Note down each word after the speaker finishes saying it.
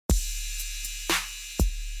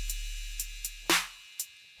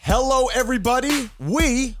Hello, everybody.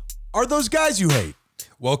 We are those guys you hate.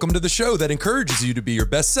 Welcome to the show that encourages you to be your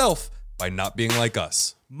best self by not being like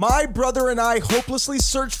us. My brother and I hopelessly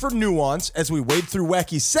search for nuance as we wade through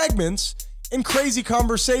wacky segments and crazy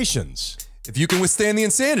conversations. If you can withstand the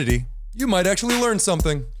insanity, you might actually learn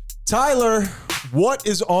something. Tyler, what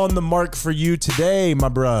is on the mark for you today, my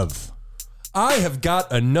bruv? I have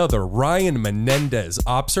got another Ryan Menendez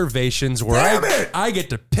observations where I get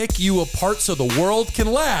to pick you apart so the world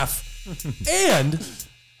can laugh. And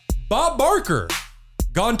Bob Barker,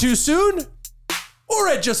 gone too soon or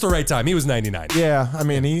at just the right time? He was 99. Yeah, I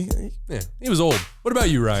mean, he was old. What about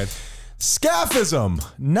you, Ryan? Scaphism,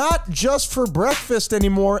 not just for breakfast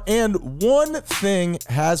anymore. And one thing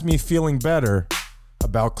has me feeling better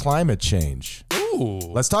about climate change. Ooh.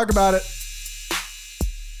 Let's talk about it.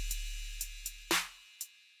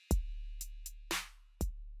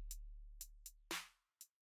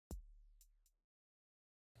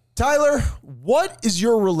 Tyler, what is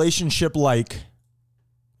your relationship like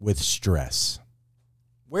with stress?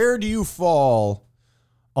 Where do you fall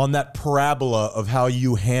on that parabola of how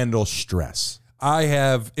you handle stress?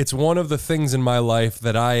 It's one of the things in my life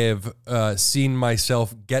that I have seen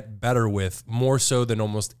myself get better with more so than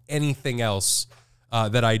almost anything else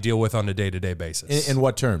that I deal with on a day-to-day basis. In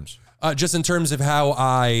what terms? Just in terms of how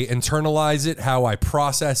I internalize it, how I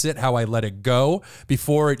process it, how I let it go.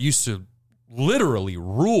 Before, it used to literally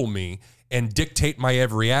rule me and dictate my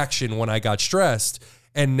every action when I got stressed.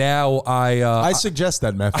 And now I suggest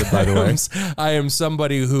that method, by the way. I am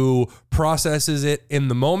somebody who processes it in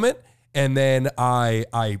the moment, and then I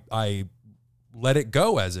let it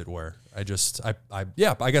go, as it were. I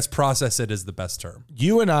guess process it is the best term.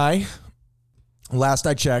 You and I, last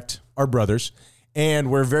I checked, are brothers,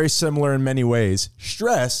 and we're very similar in many ways.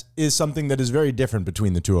 Stress is something that is very different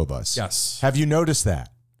between the two of us. Yes. Have you noticed that?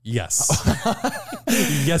 Yes.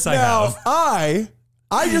 Yes, I have. I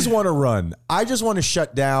just want to run. I just want to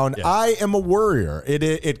shut down. Yeah. I am a worrier.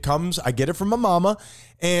 It comes, I get it from my mama,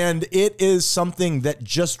 and it is something that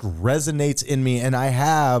just resonates in me, and I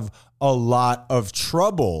have a lot of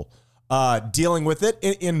trouble dealing with it.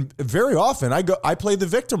 And very often I play the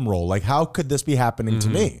victim role. Like, how could this be happening to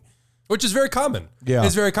me? Which is very common. Yeah.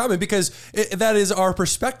 It's very common because that is our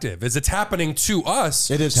perspective. It's happening to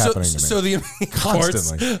us. It is happening to me. So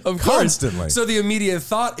Constantly. So the immediate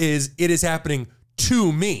thought is, it is happening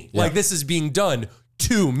to me. Yeah. Like, this is being done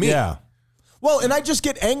to me. Yeah. Well, and I just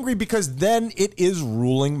get angry because then it is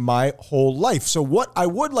ruling my whole life. So what I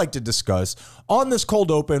would like to discuss on this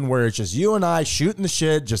cold open, where it's just you and I shooting the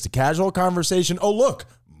shit, just a casual conversation. Oh, look,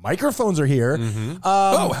 microphones are here. Mm-hmm.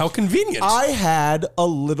 How convenient. I had a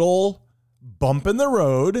little bump in the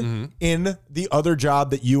road in the other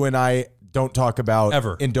job that you and I don't talk about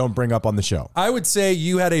ever and don't bring up on the show. I would say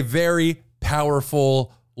you had a very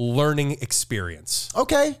powerful learning experience.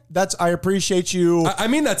 Okay. I appreciate you. I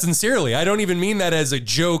mean that sincerely. I don't even mean that as a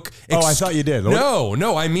joke. I thought you did.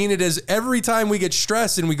 No. I mean it as every time we get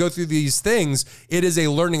stressed and we go through these things, it is a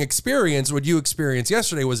learning experience. What you experienced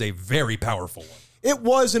yesterday was a very powerful one. It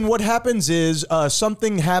was, and what happens is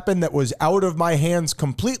something happened that was out of my hands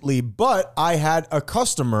completely, but I had a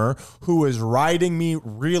customer who was riding me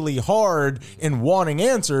really hard and wanting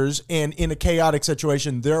answers, and in a chaotic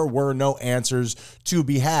situation, there were no answers to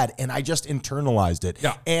be had, and I just internalized it,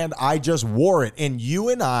 and I just wore it, and you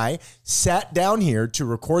and I sat down here to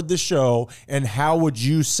record the show, and how would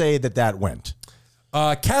you say that went?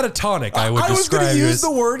 Catatonic, I would describe it. I was going to use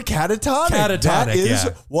the word catatonic. That is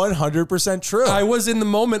 100% true. I was in the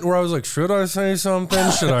moment where I was like, should I say something?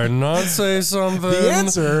 Should I not say something? The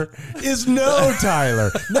answer is no, Tyler.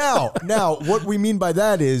 Now, what we mean by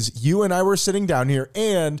that is you and I were sitting down here,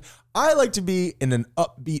 and I like to be in an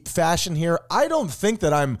upbeat fashion here. I don't think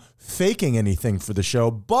that I'm faking anything for the show,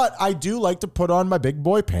 but I do like to put on my big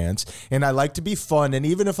boy pants, and I like to be fun. And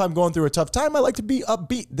even if I'm going through a tough time, I like to be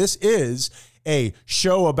upbeat. This is a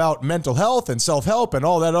show about mental health and self-help and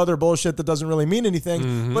all that other bullshit that doesn't really mean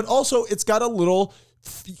anything, but also it's got a little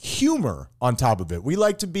humor on top of it. We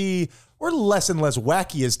like to be, we're less and less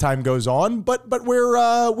wacky as time goes on, but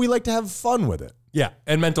we like to have fun with it. Yeah,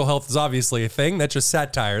 and mental health is obviously a thing. That's just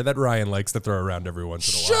satire that Ryan likes to throw around every once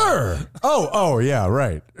in a while. Sure. Oh, yeah,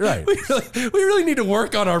 right. We really need to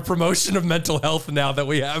work on our promotion of mental health now that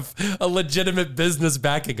we have a legitimate business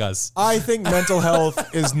backing us. I think mental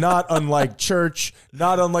health is not unlike church,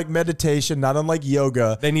 not unlike meditation, not unlike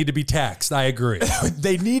yoga. They need to be taxed. I agree.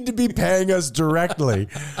 They need to be paying us directly.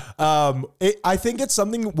 I think it's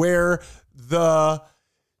something where the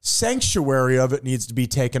sanctuary of it needs to be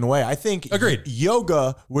taken away. I think Agreed.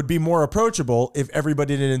 Yoga would be more approachable if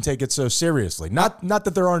everybody didn't take it so seriously. Not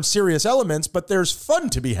that there aren't serious elements, but there's fun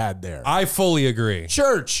to be had there. I fully agree.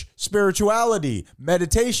 Church, spirituality,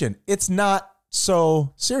 meditation, it's not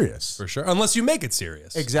so serious. For sure. Unless you make it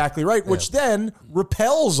serious. Exactly right, which then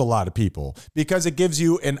repels a lot of people because it gives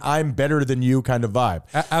you an I'm better than you kind of vibe.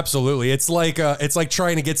 Absolutely. It's like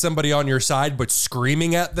trying to get somebody on your side, but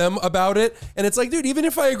screaming at them about it. And it's like, dude, even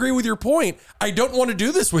if I agree with your point, I don't want to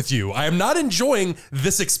do this with you. I am not enjoying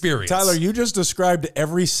this experience. Tyler, you just described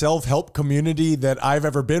every self-help community that I've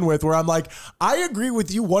ever been with where I'm like, I agree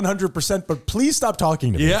with you 100%, but please stop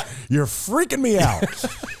talking to me. Yeah. You're freaking me out.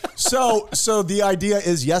 So the idea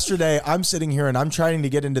is yesterday I'm sitting here and I'm trying to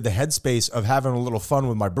get into the headspace of having a little fun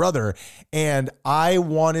with my brother. And I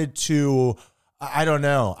wanted to, I don't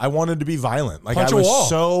know, I wanted to be violent. Like Punch I a was wall.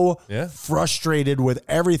 so frustrated with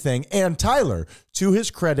everything. And Tyler, to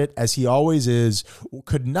his credit, as he always is,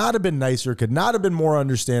 could not have been nicer, could not have been more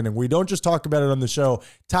understanding. We don't just talk about it on the show.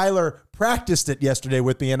 Tyler practiced it yesterday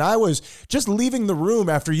with me. And I was just leaving the room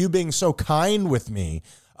after you being so kind with me.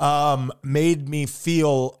 Made me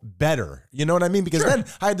feel better. You know what I mean? Because then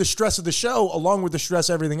I had the stress of the show along with the stress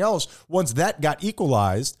of everything else. Once that got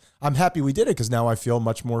equalized, I'm happy we did it because now I feel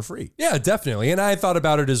much more free. Yeah, definitely. And I thought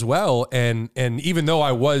about it as well. And even though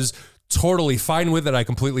I was totally fine with it, I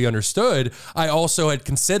completely understood, I also had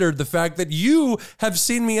considered the fact that you have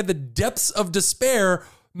seen me at the depths of despair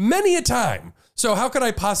many a time. So how could I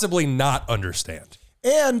possibly not understand?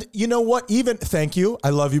 And you know what? Even thank you. I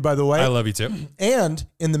love you, by the way. I love you too. And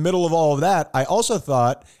in the middle of all of that, I also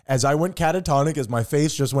thought as I went catatonic, as my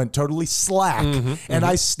face just went totally slack and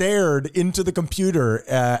I stared into the computer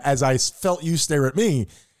as I felt you stare at me.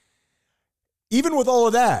 Even with all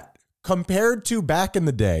of that, compared to back in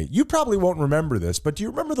the day, you probably won't remember this, but do you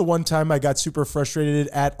remember the one time I got super frustrated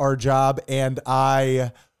at our job and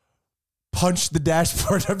I punched the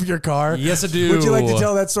dashboard of your car? Yes, I do. Would you like to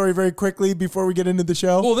tell that story very quickly before we get into the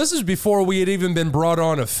show? Well, this is before we had even been brought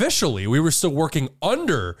on officially. We were still working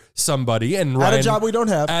under somebody, and Ryan, at a job we don't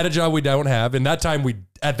have. At a job we don't have. And at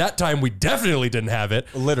that time we definitely didn't have it.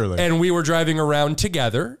 Literally. And we were driving around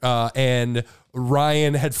together, and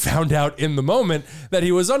Ryan had found out in the moment that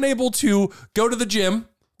he was unable to go to the gym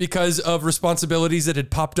because of responsibilities that had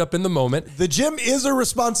popped up in the moment. The gym is a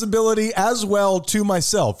responsibility as well to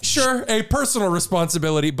myself. Sure, a personal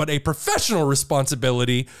responsibility, but a professional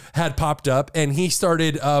responsibility had popped up, and he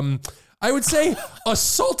started, I would say,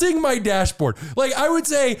 assaulting my dashboard. Like, I would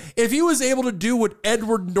say, if he was able to do what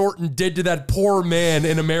Edward Norton did to that poor man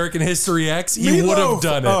in American History X, he would have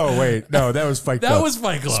done it. Oh, wait. No, that was Fight Club. That was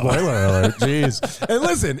Fight Club. Spoiler alert. Jeez. And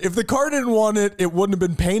listen, if the car didn't want it, it wouldn't have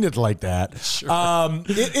been painted like that. Sure. I'm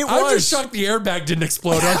just shocked the airbag didn't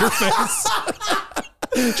explode on your face.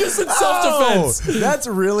 Just in self-defense. Oh, that's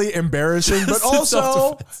really embarrassing. But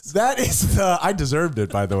also, that is I deserved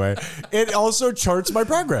it, by the way. It also charts my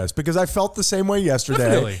progress because I felt the same way yesterday.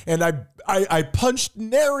 Definitely. And I punched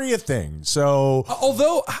nary a thing. So,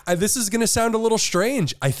 although this is going to sound a little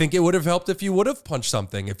strange, I think it would have helped if you would have punched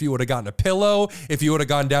something, if you would have gotten a pillow, if you would have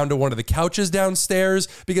gone down to one of the couches downstairs,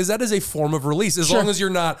 because that is a form of release. As long as you're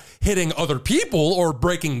not hitting other people or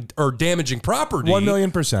breaking or damaging property.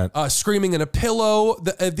 1,000,000%. Screaming in a pillow.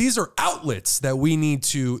 These are outlets that we need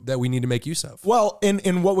to make use of. Well,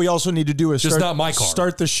 and what we also need to do is just not my car.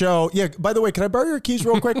 Start the show. Yeah. By the way, can I borrow your keys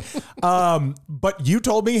real quick? But you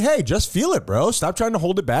told me, hey, just feel it, bro. Stop trying to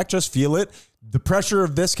hold it back. Just feel it. The pressure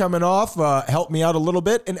of this coming off helped me out a little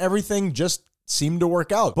bit, and everything just seemed to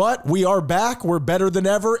work out. But we are back. We're better than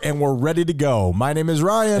ever, and we're ready to go. My name is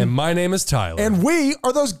Ryan. And my name is Tyler. And we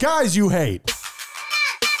are those guys you hate.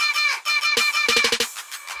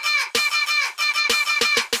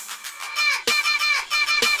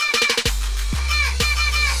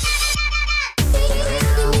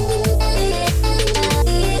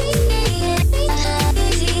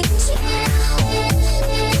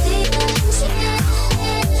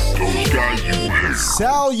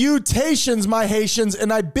 Salutations, my Haitians,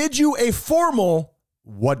 and I bid you a formal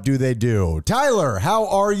what do they do? Tyler, how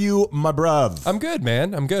are you, my bruv? I'm good,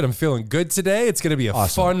 man. I'm good. I'm feeling good today. It's going to be a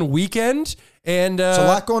fun weekend. And there's a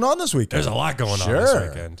lot going on this weekend. There's a lot going on this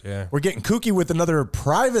weekend. Yeah. We're getting kooky with another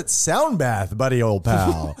private sound bath, buddy, old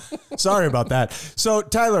pal. Sorry about that. So,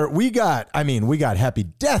 Tyler, we got Happy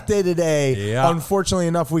Death Day today. Yeah. Unfortunately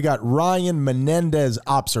enough, we got Ryan Menendez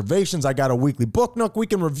observations. I got a weekly book nook we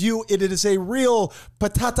can review. It is a real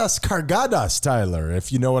patatas cargadas, Tyler,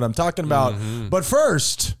 if you know what I'm talking about. Mm-hmm. But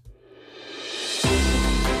first,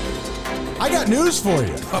 I got news for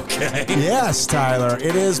you. Okay. Yes, Tyler.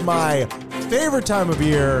 It is my favorite time of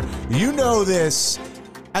year. You know this.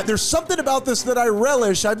 There's something about this that I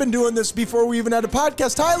relish. I've been doing this before we even had a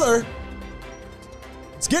podcast. Tyler,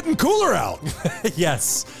 it's getting cooler out.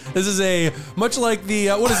 Yes. This is much like the,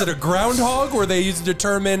 what is it, a groundhog where they use to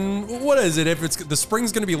determine, what is it, if it's the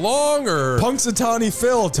spring's going to be long or... Punxsutawney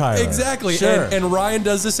Phil, Tyler. Exactly. Sure. And Ryan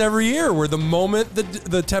does this every year where the moment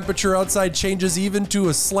the temperature outside changes even to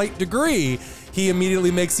a slight degree, he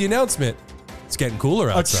immediately makes the announcement. It's getting cooler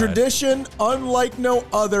outside. A tradition unlike no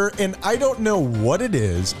other, and I don't know what it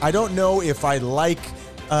is. I don't know if I like...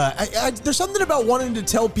 there's something about wanting to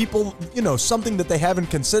tell people, something that they haven't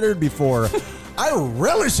considered before. I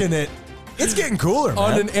relish in it. It's getting cooler, man.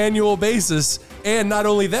 On an annual basis. And not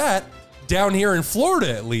only that, down here in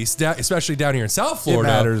Florida, at least, especially down here in South Florida.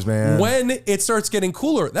 It matters, man. When it starts getting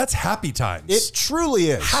cooler, that's happy times. It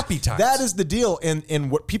truly is. Happy times. That is the deal. And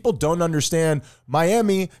what people don't understand,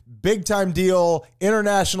 Miami, big time deal,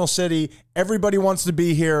 international city. Everybody wants to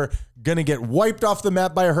be here. Gonna get wiped off the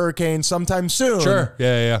map by a hurricane sometime soon. Sure.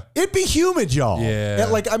 Yeah. It'd be humid, y'all. Yeah.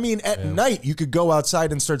 At night, you could go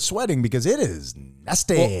outside and start sweating because it is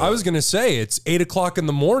nasty. Well, I was going to say, it's 8 o'clock in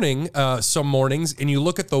the morning, some mornings, and you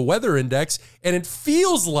look at the weather index, and it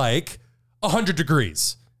feels like 100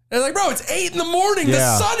 degrees. And it's like, bro, it's 8 in the morning. Yeah.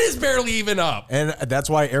 The sun is barely even up. And that's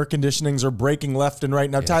why air conditionings are breaking left and right.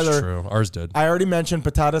 Now, Yeah, Tyler, it's true. Ours did. I already mentioned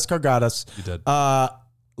patatas cargadas. You did.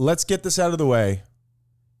 Let's get this out of the way.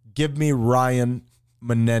 Give me Ryan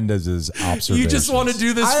Menendez's observations. You just want to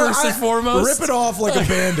do this first and foremost? Rip it off like a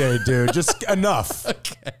Band-Aid, dude. Just enough.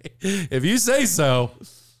 Okay. If you say so.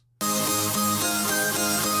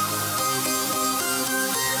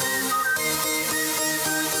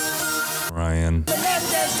 Ryan.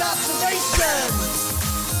 Menendez observations.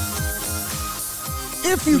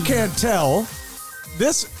 If you can't tell,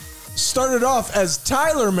 this started off as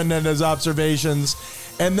Tyler Menendez observations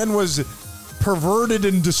and then was perverted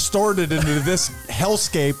and distorted into this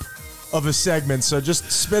hellscape of a segment. So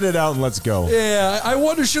just spit it out and let's go. Yeah, I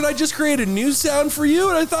wonder, should I just create a new sound for you?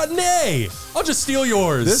 And I thought, nay, I'll just steal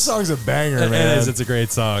yours. This song's a banger, man. It is. It's a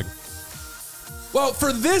great song. Well,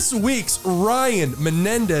 for this week's Ryan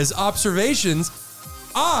Menendez observations,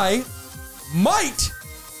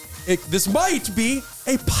 this might be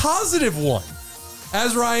a positive one.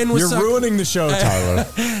 As Ryan was... You're ruining the show, Tyler.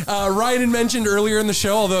 Ryan had mentioned earlier in the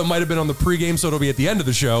show, although it might have been on the pregame, so it'll be at the end of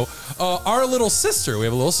the show, our little sister, we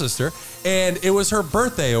have a little sister, and it was her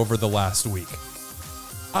birthday over the last week.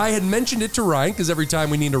 I had mentioned it to Ryan, because every time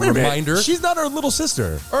we need a reminder... She's not our little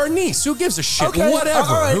sister. Or our niece, who gives a shit? Okay. Whatever.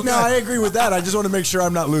 All right, I agree with that. I just want to make sure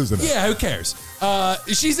I'm not losing it. Yeah, who cares?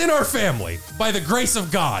 She's in our family, by the grace of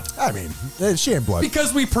God. I mean, she ain't blood.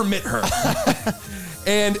 Because we permit her.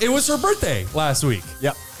 And it was her birthday last week.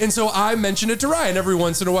 Yep. And so I mentioned it to Ryan. Every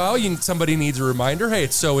once in a while, somebody needs a reminder. Hey,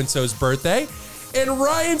 it's so-and-so's birthday. And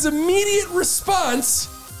Ryan's immediate response,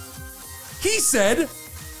 he said,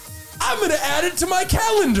 I'm going to add it to my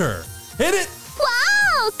calendar. Hit it.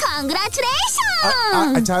 Wow,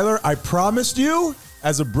 congratulations. Tyler, I promised you,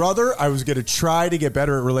 as a brother, I was going to try to get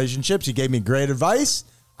better at relationships. You gave me great advice.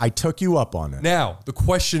 I took you up on it. Now, the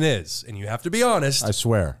question is, and you have to be honest. I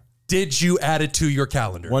swear. Did you add it to your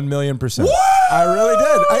calendar? 1,000,000%. Woo! I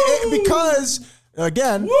really did. Because,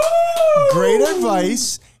 again, great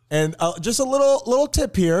advice. And just a little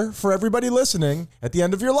tip here for everybody listening. At the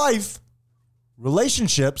end of your life,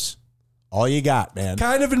 relationships, all you got, man.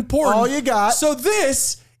 Kind of important. All you got. So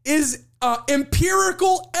this is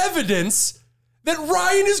empirical evidence that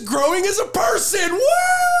Ryan is growing as a person. Woo!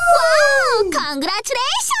 Wow,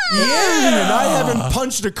 congratulations. Yeah. And I haven't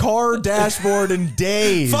punched a car dashboard in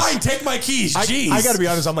days. Fine, take my keys. Jeez. I got to be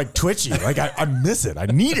honest, I'm like twitchy. Like I miss it. I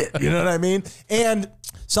need it. You know what I mean? And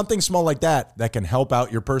something small like that can help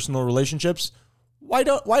out your personal relationships. Why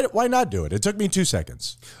not do it? It took me 2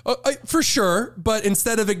 seconds. For sure, but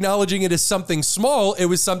instead of acknowledging it as something small, it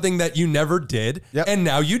was something that you never did, and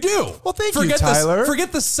now you do. Well, thank you, Tyler.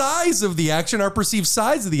 Forget the size of the action, our perceived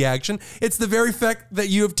size of the action. It's the very fact that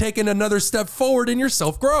you have taken another step forward in your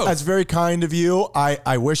self-growth. That's very kind of you.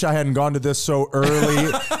 I wish I hadn't gone to this so early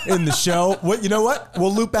in the show. You know what?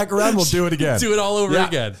 We'll loop back around. We'll do it again. Do it all over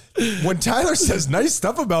again. When Tyler says nice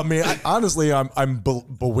stuff about me, honestly, I'm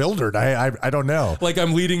bewildered. I don't know. Like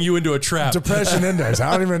I'm leading you into a trap. Depression index.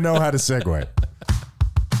 I don't even know how to segue.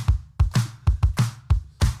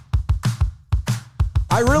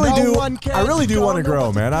 I really do want to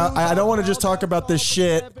grow, man. I don't want to just talk about this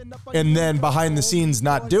shit and then behind the scenes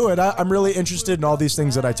not do it. I'm really interested in all these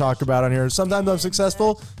things that I talk about on here. Sometimes I'm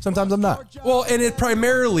successful, sometimes I'm not. Well, and it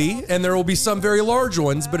primarily, and there will be some very large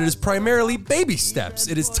ones, but it is primarily baby steps.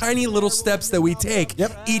 It is tiny little steps that we take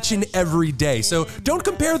each and every day. So don't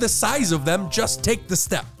compare the size of them, just take the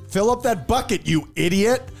step. Fill up that bucket, you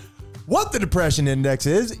idiot. What the Depression Index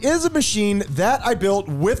is a machine that I built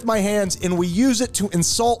with my hands, and we use it to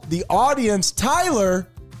insult the audience. Tyler,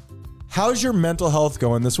 how's your mental health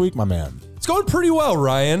going this week, my man? It's going pretty well,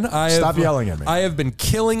 Ryan. Stop yelling at me. I have been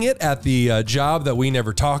killing it at the job that we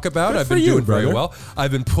never talk about. I've been doing very well.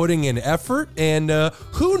 I've been putting in effort, and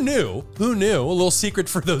who knew? A little secret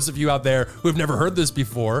for those of you out there who have never heard this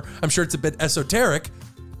before. I'm sure it's a bit esoteric.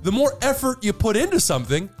 The more effort you put into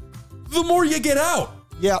something, the more you get out.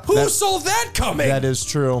 Yeah. Who saw that coming? That is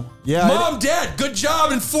true. Yeah. Mom, Dad, good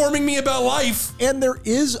job informing me about life. And there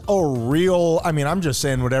is a real, I'm just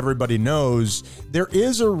saying what everybody knows. There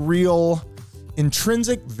is a real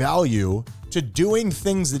intrinsic value to doing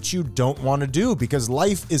things that you don't want to do, because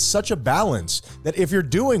life is such a balance that if you're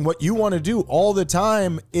doing what you want to do all the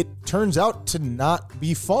time, it turns out to not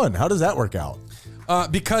be fun. How does that work out?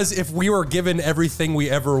 Because if we were given everything we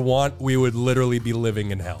ever want, we would literally be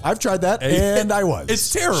living in hell. I've tried that, and I was.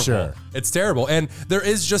 It's terrible. Sure. It's terrible. And there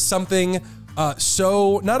is just something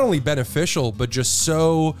so not only beneficial, but just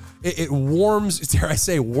so it warms, dare I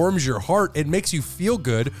say, warms your heart. It makes you feel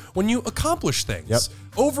good when you accomplish things. Yep.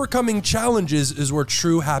 Overcoming challenges is where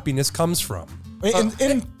true happiness comes from.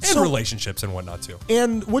 And relationships and whatnot too.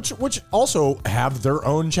 And which also have their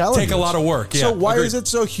own challenges. Take a lot of work. Yeah. So why is it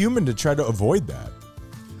so human to try to avoid that?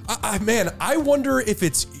 I wonder if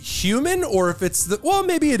it's human or if it's well,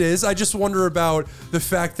 maybe it is. I just wonder about the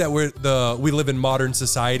fact that we live in modern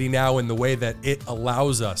society now, and the way that it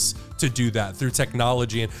allows us to do that through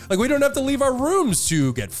technology, and like we don't have to leave our rooms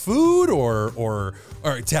to get food or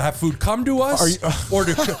to have food come to us or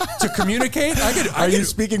to communicate. Are you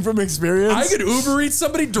speaking from experience? I could Uber Eats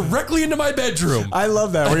somebody directly into my bedroom. I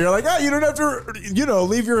love that, where you're like, you don't have to,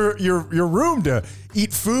 leave your room to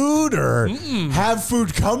eat food or have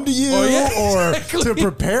food come to you or to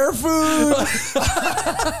prepare food.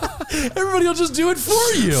 Everybody will just do it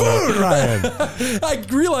for you. Food, Ryan. I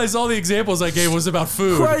realized all the examples I gave was about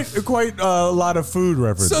food. Quite a lot of food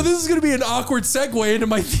references. So this is going to be an awkward segue into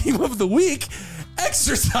my theme of the week.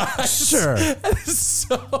 Exercise. Sure.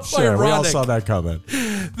 So ironic. We all saw that coming.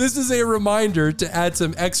 This is a reminder to add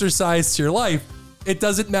some exercise to your life. It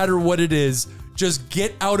doesn't matter what it is. Just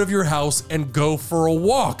get out of your house and go for a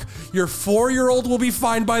walk. Your 4-year-old will be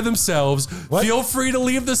fine by themselves. What? Feel free to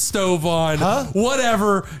leave the stove on.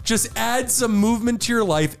 Whatever. Just add some movement to your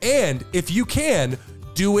life. And if you can,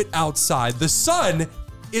 do it outside. The sun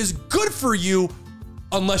is good for you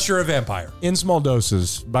unless you're a vampire. In small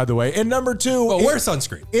doses, by the way. And number 2. Well, wear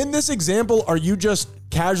sunscreen. In this example, are you just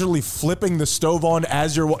casually flipping the stove on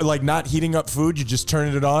as you're not heating up food? You just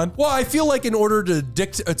turning it on? Well, I feel like in order to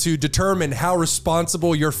determine how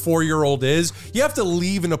responsible your 4-year-old is, you have to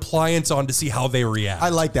leave an appliance on to see how they react. I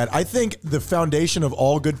like that. I think the foundation of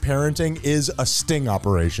all good parenting is a sting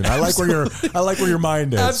operation. I like where your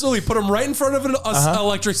mind is. Absolutely. Put them right in front of an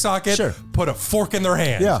electric socket. Sure. Put a fork in their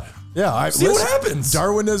hand. Yeah. See what happens.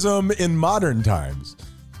 Darwinism in modern times.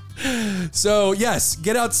 So yes,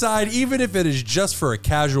 get outside, even if it is just for a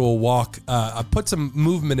casual walk. Put some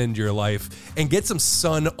movement into your life and get some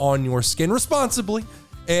sun on your skin responsibly.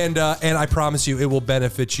 And I promise you, it will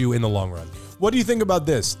benefit you in the long run. What do you think about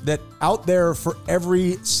this? That out there for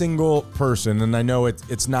every single person, and I know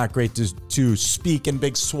it's not great to speak in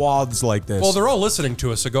big swaths like this. Well, they're all listening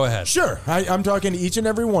to us, so go ahead. Sure. I'm talking to each and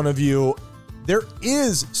every one of you. There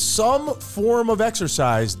is some form of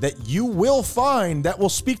exercise that you will find that will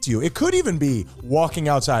speak to you. It could even be walking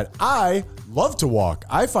outside. I love to walk.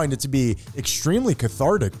 I find it to be extremely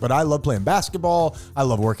cathartic, but I love playing basketball. I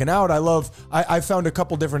love working out. I found a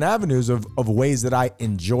couple different avenues of ways that I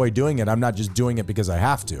enjoy doing it. I'm not just doing it because I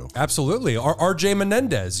have to. Absolutely. RJ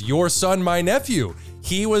Menendez, your son, my nephew.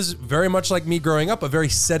 He was very much like me growing up, a very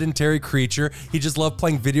sedentary creature. He just loved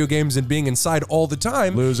playing video games and being inside all the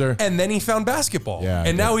time. Loser. And then he found basketball. Yeah,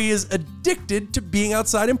 and now he is addicted to being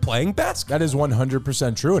outside and playing basketball. That is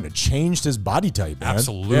 100% true, and it changed his body type, man.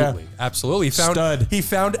 Absolutely. Absolutely. He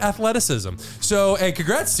found athleticism. So, and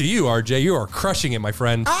congrats to you, RJ. You are crushing it, my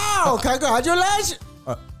friend. Oh, congratulations.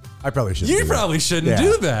 I probably shouldn't. You probably shouldn't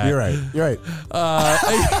do that. You're right.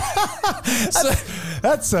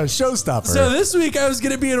 That's a showstopper. So this week I was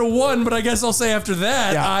going to be at a 1, but I guess I'll say after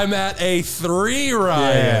that I'm at a 3,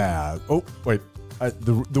 Ryan. Yeah. Oh, wait.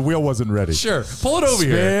 The wheel wasn't ready. Sure. Pull it over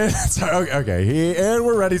here. Sorry, okay. And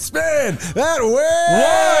we're ready. Spin that wheel.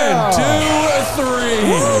 1, 2, 3.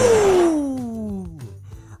 Woo!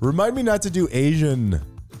 Remind me not to do Asian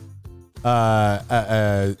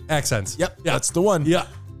accents. Yep. That's the one. Yeah.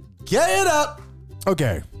 Get it up.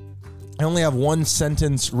 Okay. I only have one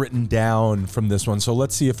sentence written down from this one, so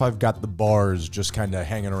let's see if I've got the bars just kind of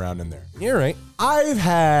hanging around in there. You're right. I've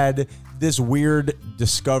had this weird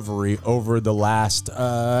discovery over the last,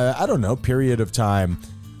 period of time.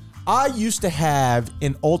 I used to have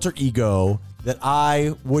an alter ego that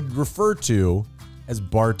I would refer to as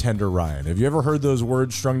Bartender Ryan. Have you ever heard those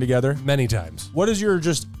words strung together? Many times. What is your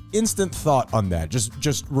just instant thought on that?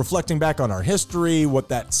 Just reflecting back on our history, what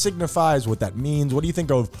that signifies, what that means. What do you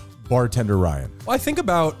think of Bartender Ryan? Well, I think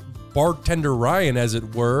about Bartender Ryan, as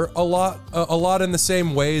it were, a lot in the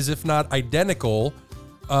same ways, if not identical,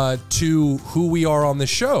 to who we are on the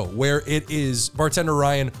show, where it is Bartender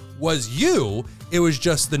Ryan was you. It was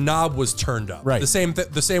just the knob was turned up. Right. The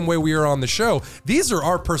same way we are on the show. These are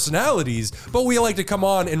our personalities, but we like to come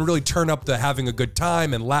on and really turn up the having a good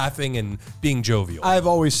time and laughing and being jovial. I've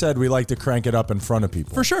always said we like to crank it up in front of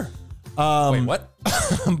people. For sure. Wait, what?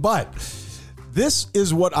 But this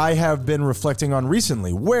is what I have been reflecting on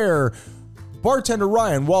recently, where Bartender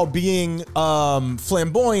Ryan, while being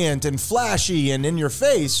flamboyant and flashy and in your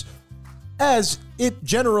face, as it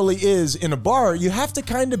generally is in a bar, you have to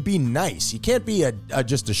kind of be nice. You can't be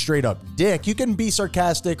just a straight up dick. You can be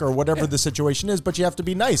sarcastic or whatever the situation is, but you have to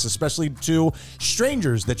be nice, especially to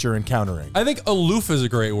strangers that you're encountering. I think aloof is a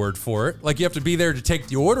great word for it. Like, you have to be there to take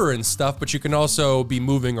the order and stuff, but you can also be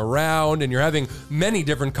moving around and you're having many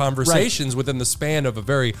different conversations within the span of a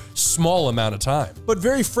very small amount of time. But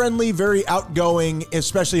very friendly, very outgoing,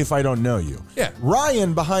 especially if I don't know you. Yeah.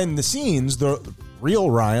 Ryan behind the scenes, the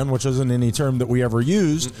real Ryan, which isn't any term that we ever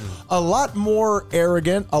used, a lot more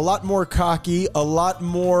arrogant, a lot more cocky, a lot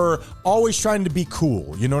more always trying to be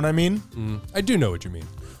cool. You know what I mean? I do know what you mean.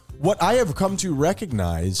 What I have come to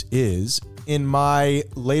recognize is in my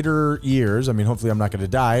later years, I mean, hopefully I'm not going to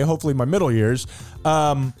die, hopefully my middle years,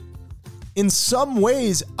 in some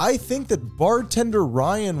ways, I think that Bartender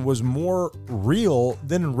Ryan was more real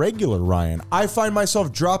than regular Ryan. I find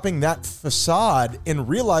myself dropping that facade and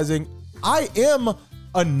realizing I am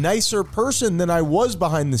a nicer person than I was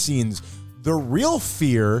behind the scenes. The real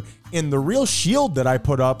fear and the real shield that I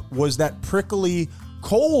put up was that prickly,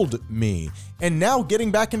 cold me. And now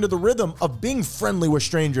getting back into the rhythm of being friendly with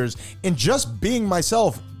strangers and just being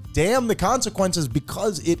myself, damn the consequences,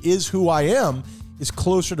 because it is who I am, is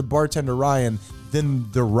closer to Bartender Ryan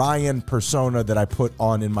than the Ryan persona that I put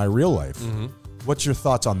on in my real life. What's your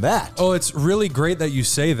thoughts on that? Oh, it's really great that you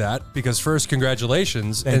say that, because first,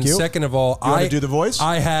 congratulations. Thank you. Second of all, You want to do the voice?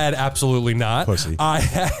 I had absolutely not. Pussy. I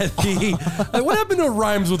had the what happened to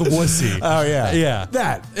rhymes with a wussy? Oh, yeah. Yeah.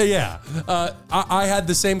 That. Yeah. I had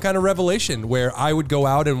the same kind of revelation where I would go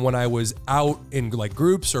out, and when I was out in like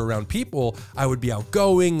groups or around people, I would be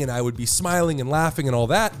outgoing and I would be smiling and laughing and all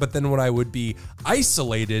that. But then when I would be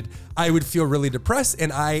isolated, I would feel really depressed,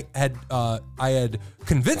 and I had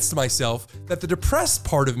convinced myself that the depressed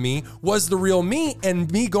part of me was the real me,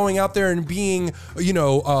 and me going out there and being,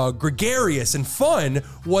 gregarious and fun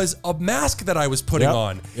was a mask that I was putting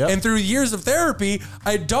on. Yep. And through years of therapy,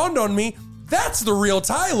 it dawned on me, that's the real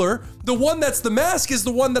Tyler. The one that's the mask is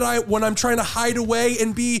the one that when I'm trying to hide away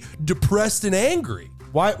and be depressed and angry.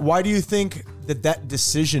 Why do you think that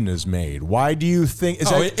decision is made? Why do you think...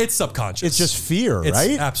 It's subconscious. It's just fear,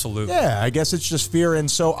 right? Absolutely. Yeah, I guess it's just fear.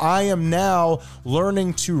 And so I am now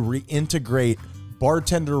learning to reintegrate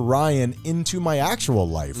Bartender Ryan into my actual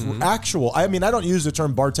life. I don't use the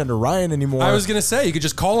term Bartender Ryan anymore. I was going to say, you could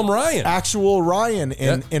just call him Ryan. Actual Ryan.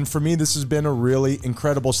 And for me, this has been a really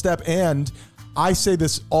incredible step. And I say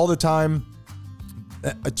this all the time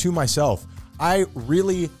to myself. I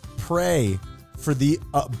really pray for the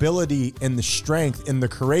ability and the strength and the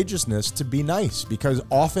courageousness to be nice, because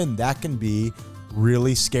often that can be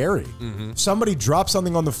really scary. Somebody drops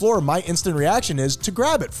something on the floor, my instant reaction is to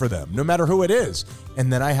grab it for them, no matter who it is.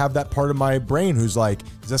 And then I have that part of my brain who's like,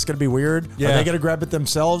 is this going to be weird? Yeah. Are they going to grab it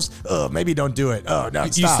themselves? Oh, maybe don't do it. Oh, no,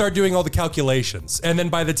 You stop. start doing all the calculations, and then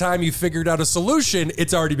by the time you figured out a solution,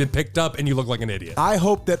 it's already been picked up and you look like an idiot. I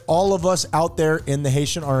hope that all of us out there in the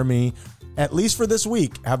Haitian army, at least for this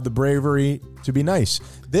week, have the bravery to be nice.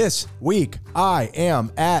 This week, I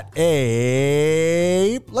am at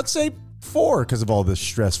a, let's say, 4 because of all this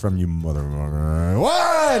stress from you motherfucker.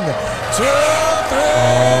 1, 2, 3, 4.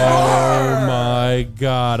 Oh my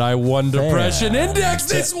God! I won depression index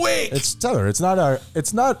this week. It's Tyler. It's not a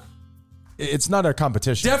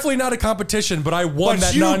competition. Definitely not a competition, but I won But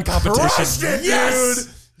that you non-competition. crushed it, Yes.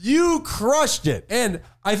 dude. You crushed it. And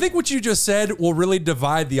I think what you just said will really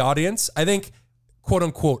divide the audience. I think, quote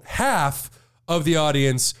unquote, half of the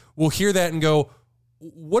audience will hear that and go,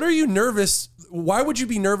 what are you nervous? Why would you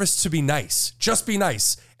be nervous to be nice? Just be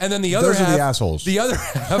nice. And then the other Those half, are the assholes. The other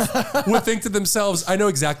half would think to themselves, I know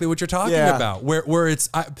exactly what you're talking about. Where it's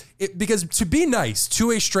because to be nice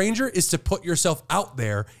to a stranger is to put yourself out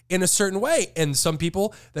there in a certain way. And some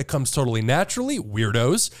people that comes totally naturally,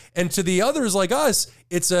 weirdos. And to the others like us,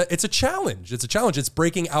 it's a challenge. It's a challenge. It's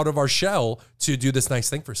breaking out of our shell to do this nice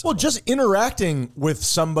thing for someone. Well, just interacting with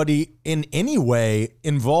somebody in any way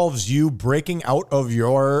involves you breaking out of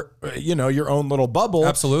your, your own little bubble.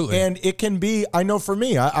 Absolutely. And it can be, I know for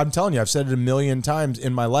me, I'm telling you, I've said it a million times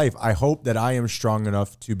in my life. I hope that I am strong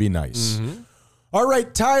enough to be nice. Mm-hmm. All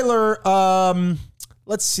right, Tyler,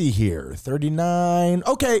 let's see here. 39.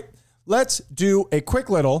 Okay, let's do a quick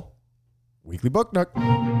little weekly book nook.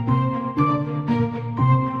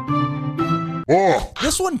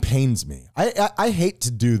 This one pains me. I hate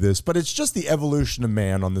to do this, but it's just the evolution of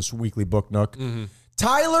man on this weekly book nook. Mm-hmm.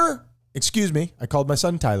 Tyler, excuse me, I called my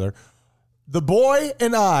son Tyler. The boy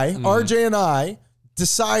and I, RJ and I,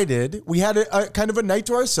 decided we had a kind of a night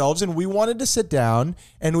to ourselves, and we wanted to sit down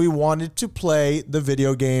and we wanted to play the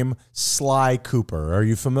video game Sly Cooper. Are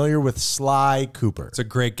you familiar with Sly Cooper? It's a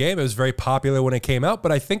great game. It was very popular when it came out,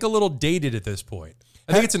 but I think a little dated at this point.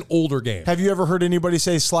 I think it's an older game. Have you ever heard anybody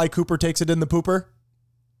say Sly Cooper takes it in the pooper?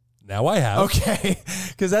 Now I have. Okay,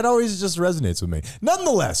 because that always just resonates with me.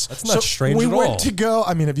 Nonetheless, that's not strange we at all. went to go.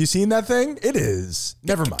 I mean, have you seen that thing? It is.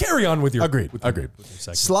 Never mind. Carry on with your. Agreed.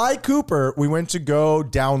 Sly Cooper. We went to go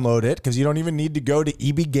download it because you don't even need to go to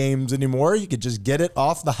EB Games anymore. You could just get it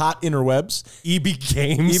off the hot interwebs. EB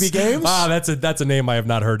Games. EB Games. That's a name I have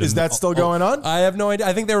not heard. Is that still going on? I have no idea.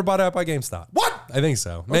 I think they were bought out by GameStop. What? I think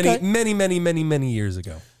so. Many years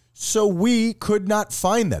ago. So we could not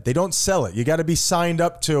find that. They don't sell it. You got to be signed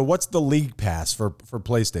up to, what's the League Pass for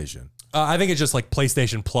PlayStation? I think it's just like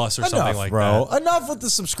PlayStation Plus or something like bro. that. Enough with the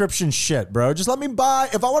subscription shit, bro. Just let me buy.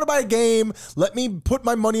 If I want to buy a game, let me put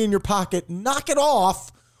my money in your pocket. Knock it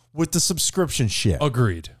off with the subscription shit.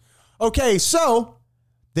 Agreed. Okay, so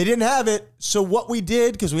they didn't have it. So what we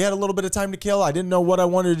did, because we had a little bit of time to kill, I didn't know what I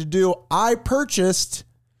wanted to do. I purchased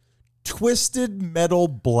Twisted Metal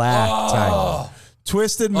Black. Tyler.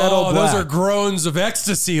 Twisted Metal Black. Those are groans of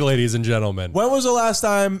ecstasy, ladies and gentlemen. When was the last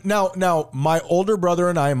time? Now, my older brother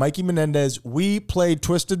and I, Mikey Menendez, we played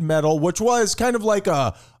Twisted Metal, which was kind of like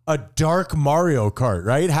a dark Mario Kart,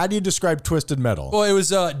 right? How do you describe Twisted Metal? Well, it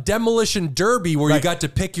was a demolition derby where you got to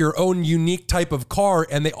pick your own unique type of car,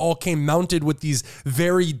 and they all came mounted with these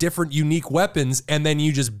very different, unique weapons, and then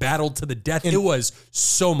you just battled to the death. It was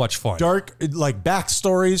so much fun. Dark, like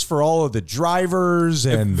backstories for all of the drivers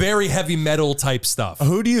and very heavy metal type stuff.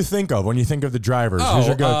 Who do you think of when you think of the drivers? Who's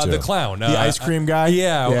your go-to? The clown. The ice cream guy?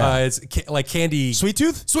 Yeah. It's like Candy. Sweet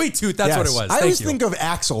Tooth? Sweet Tooth, that's what it was. I always think of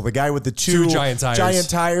Axel, the guy with the two giant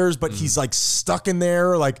tires. But he's like stuck in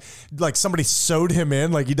there, like somebody sewed him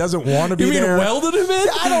in, like he doesn't want to be there. You mean welded him in?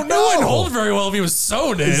 I don't know. It wouldn't hold very well if he was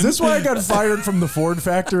sewn in. Is this why I got fired from the Ford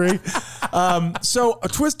factory? So a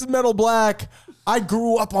Twisted Metal Black, I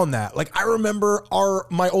grew up on that. Like I remember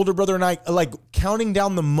my older brother and I like counting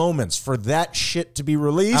down the moments for that shit to be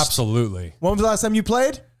released. Absolutely. When was the last time you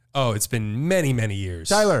played? Oh, it's been many years.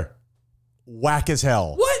 Tyler, whack as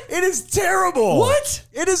hell. What? It is terrible. What?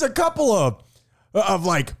 It is a couple of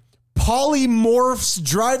like polymorphs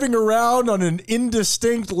driving around on an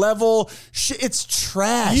indistinct level. It's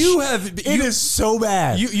trash. It is so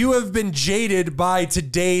bad. You have been jaded by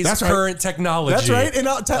today's current technology. That's right. And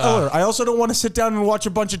I also don't want to sit down and watch a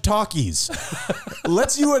bunch of talkies.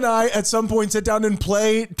 Let's you and I at some point sit down and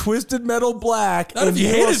play Twisted Metal Black. Not if you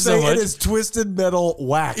hate it so much. It is Twisted Metal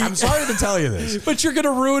Whack. I'm sorry to tell you this. But you're going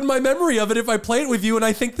to ruin my memory of it if I play it with you and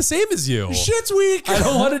I think the same as you. Shit's weak. I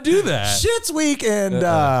don't want to do that. Shit's weak and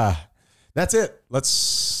that's it.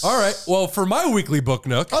 All right. Well, for my weekly book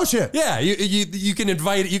nook. Oh shit. Yeah, you can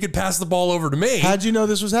invite. You can pass the ball over to me. How'd you know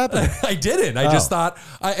this was happening? I didn't. I just thought.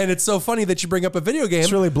 And it's so funny that you bring up a video game.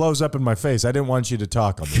 This really blows up in my face. I didn't want you to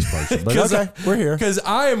talk on this portion, but okay, we're here. Because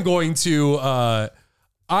I am going to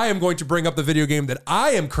bring up the video game that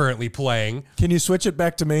I am currently playing. Can you switch it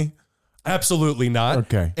back to me? Absolutely not.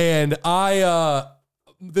 Okay. And the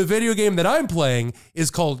video game that I'm playing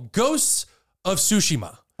is called Ghosts of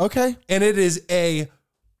Tsushima. Okay. And it is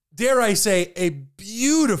dare I say, a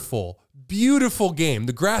beautiful game.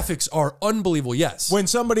 The graphics are unbelievable. Yes.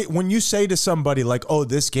 When you say to somebody like, "Oh,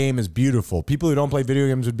 this game is beautiful," people who don't play video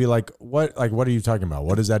games would be like, "What? Like, what are you talking about?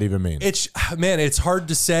 What does that even mean?" It's hard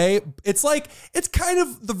to say. It's kind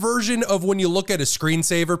of the version of when you look at a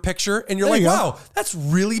screensaver picture and you're like, "Wow, that's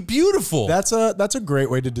really beautiful." That's a great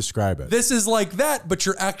way to describe it. This is like that, but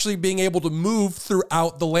you're actually being able to move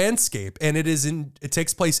throughout the landscape, and it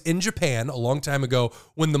takes place in Japan a long time ago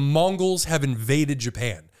when the Mongols have invaded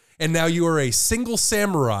Japan. and now you are a single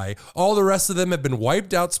samurai. All the rest of them have been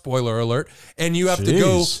wiped out, spoiler alert, and you have to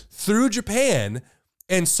go through Japan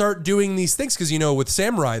and start doing these things because, with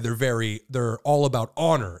samurai, they're all about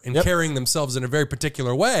honor and carrying themselves in a very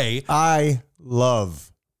particular way. I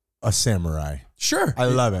love a samurai. Sure. I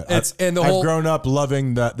love it. I've grown up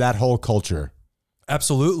loving that whole culture.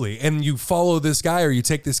 Absolutely. And you follow this guy or you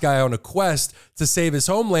take this guy on a quest to save his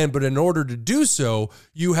homeland. But in order to do so,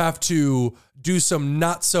 you have to do some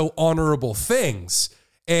not so honorable things.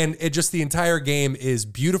 And the entire game is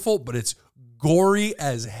beautiful, but it's gory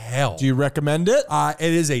as hell. Do you recommend it?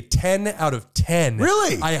 It is a 10 out of 10.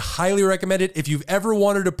 Really? I highly recommend it. If you've ever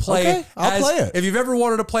wanted to play, I'll play it. If you've ever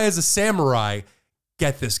wanted to play as a samurai,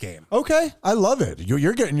 get this game. Okay, I love it.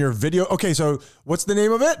 You're getting your video. Okay, so what's the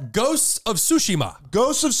name of it? Ghosts of Tsushima.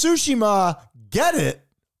 Ghosts of Tsushima. Get it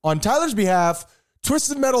on Tyler's behalf.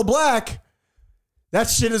 Twisted Metal Black. That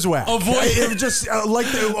shit is whack. Avoid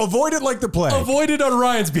it like the plague. Avoid it on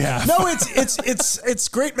Ryan's behalf. No, it's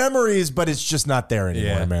great memories, but it's just not there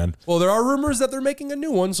anymore, man. Well, there are rumors that they're making a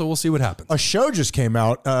new one, so we'll see what happens. A show just came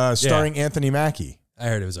out starring Anthony Mackie. I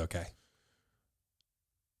heard it was okay.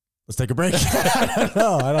 Let's take a break. I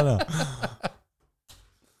don't know.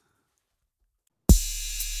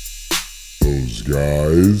 Those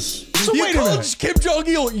guys. So you wait a minute. Kim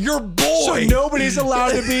Jong-il your boy. So nobody's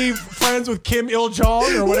allowed to be friends with Kim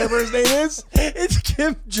Il-jong or whatever his name is? It's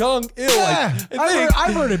Kim Jong-il. Yeah,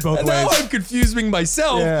 I've heard it both ways. Now I'm confusing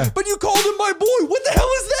myself, but you called him my boy. What the hell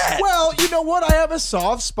is that? Well, you know what? I have a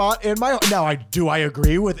soft spot in my... Now, I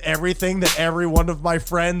agree with everything that every one of my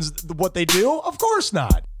friends, what they do? Of course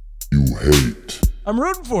not. You hate. I'm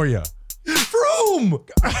rooting for you. For whom?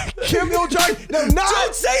 Kim Il-jong. No,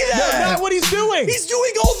 don't say that. No, not what he's doing. He's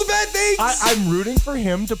doing all the bad things. I'm rooting for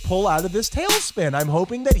him to pull out of this tailspin. I'm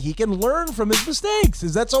hoping that he can learn from his mistakes.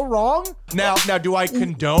 Is that so wrong? Now, do I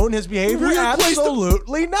condone his behavior?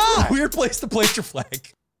 Absolutely not. Weird place to place your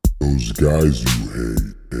flag. Those guys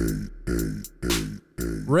you hate.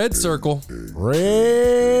 Red circle.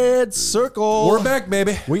 Red circle. We're back,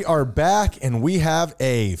 baby. We are back, and we have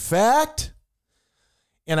a fact.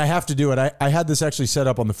 And I have to do it. I had this actually set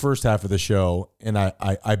up on the first half of the show, and I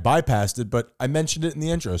bypassed it, but I mentioned it in the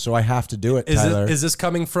intro, so I have to do it, Tyler. Is this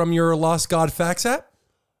coming from your Lost God Facts app?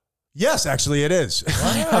 Yes, actually it is.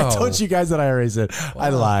 Wow. I told you guys that I already said. Wow. I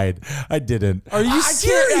lied. I didn't. Are you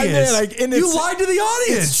serious? I did. You lied to the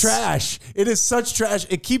audience. It's trash. It is such trash.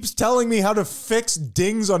 It keeps telling me how to fix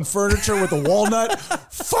dings on furniture with a walnut.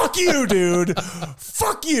 Fuck you, dude.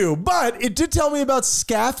 Fuck you. But it did tell me about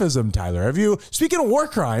scaphism, Tyler. Speaking of war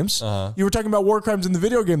crimes, you were talking about war crimes in the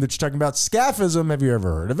video game that you're talking about. Scaphism, have you ever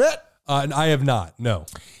heard of it? I have not, no.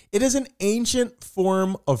 It is an ancient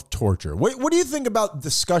form of torture. What do you think about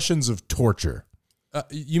discussions of torture?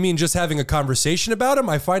 You mean just having a conversation about them?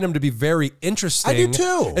 I find them to be very interesting. I do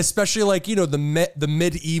too. Especially like, the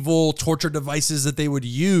medieval torture devices that they would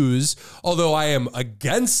use. Although I am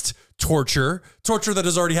against torture that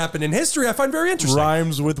has already happened in history, I find very interesting.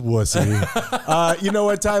 Rhymes with wussy. You know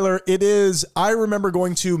what, Tyler? It is, I remember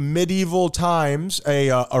going to medieval times,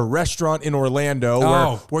 a restaurant in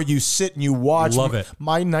Orlando where you sit and you watch. Love it.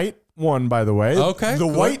 My night one, by the way. Okay. The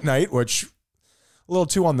White Knight, which a little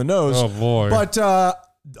too on the nose. Oh, boy. But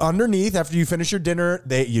underneath, after you finish your dinner,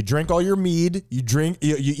 you drink all your mead, you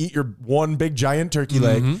eat your one big giant turkey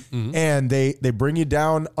leg, and they bring you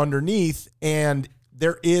down underneath, and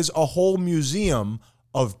there is a whole museum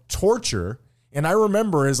of torture. And I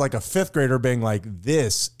remember as like a fifth grader being like,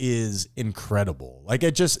 this is incredible. Like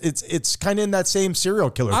it's kind of in that same serial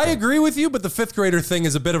killer I thing. agree with you, but the fifth grader thing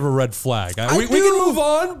is a bit of a red flag. We can move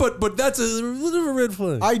on, but that's a little bit of a red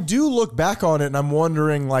flag. I do look back on it and I'm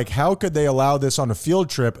wondering, like, how could they allow this on a field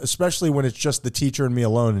trip, especially when it's just the teacher and me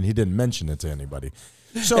alone and he didn't mention it to anybody.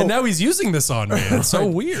 So, and now he's using this on me. It's so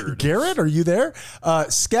weird. Garrett, are you there?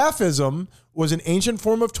 Scaphism was an ancient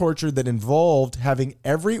form of torture that involved having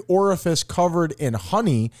every orifice covered in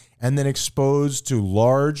honey and then exposed to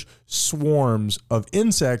large swarms of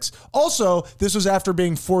insects. Also, this was after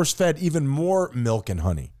being force-fed even more milk and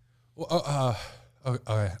honey.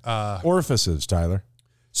 Orifices, Tyler.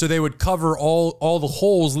 So they would cover all the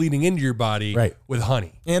holes leading into your body with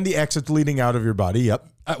honey. And the exits leading out of your body, yep.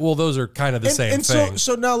 Well, those are kind of the same thing.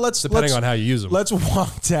 So now depending on how you use them. Let's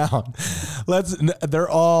walk down. They're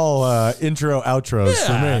all intro outros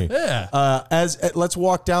for me. Yeah. Let's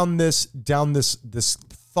walk down this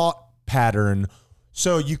thought pattern.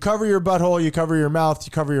 So you cover your butthole, you cover your mouth,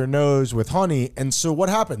 you cover your nose with honey, and so what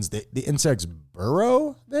happens? The insects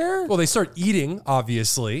burrow there. Well, they start eating,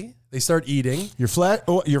 obviously. They start eating. Your flesh?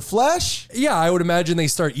 Oh, your flesh? Yeah, I would imagine they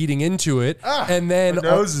start eating into it. And then my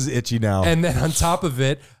nose is itchy now. And then on top of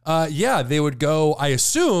it, they would go, I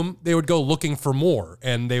assume they would go looking for more,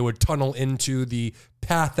 and they would tunnel into the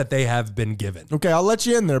path that they have been given. Okay, I'll let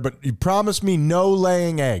you in there, but you promise me no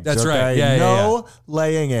laying eggs. That's okay? right. Yeah, no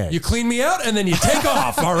laying eggs. You clean me out and then you take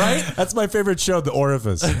off, all right? That's my favorite show, The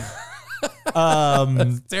Orifice.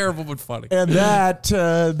 That's terrible but funny. And that,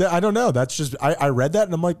 I don't know. That's just, I read that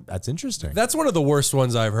and I'm like, that's interesting. That's one of the worst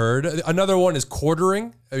ones I've heard. Another one is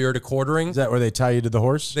quartering. Have you heard of quartering? Is that where they tie you to the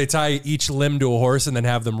horse? They tie each limb to a horse and then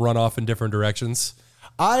have them run off in different directions.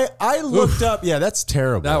 I looked up. Yeah, that's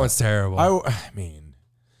terrible. That one's terrible. I mean,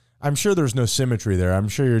 I'm sure there's no symmetry there. I'm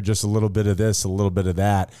sure you're just a little bit of this, a little bit of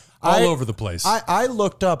that. All over the place. I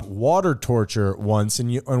looked up water torture once,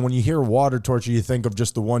 and when you hear water torture, you think of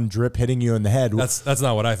just the one drip hitting you in the head. That's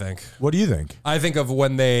not what I think. What do you think? I think of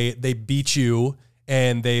when they beat you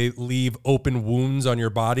and they leave open wounds on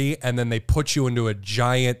your body, and then they put you into a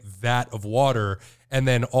giant vat of water, and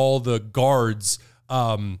then all the guards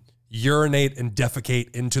urinate and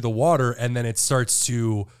defecate into the water, and then it starts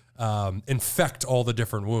to infect all the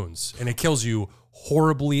different wounds, and it kills you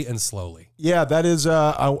horribly and slowly. Yeah, that is,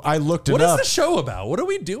 I looked it up. What is the show about? What are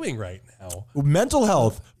we doing right now? Mental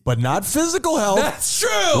health, but not physical health. That's true.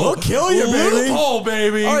 We'll kill you, baby. Loophole,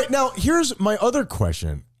 baby. All right, now here's my other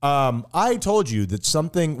question. I told you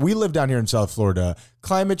that we live down here in South Florida.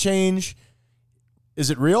 Climate change,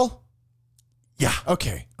 is it real? Yeah.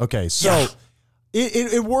 Okay. So Yeah.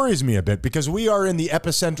 It worries me a bit because we are in the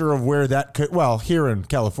epicenter of where that could, here in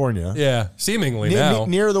California. Yeah, seemingly Near,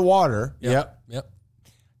 near the water. Yep.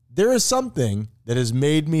 There is something that has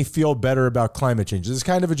made me feel better about climate change. This is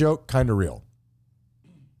kind of a joke, kind of real.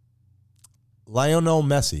 Lionel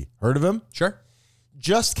Messi, heard of him? Sure.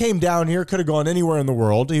 Just came down here, could have gone anywhere in the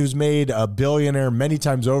world. He was made a billionaire many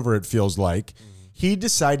times over, it feels like. He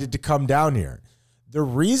decided to come down here. The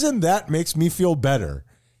reason that makes me feel better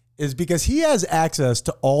is because he has access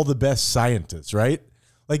to all the best scientists, right?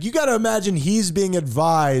 Like, you got to imagine he's being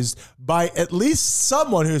advised by at least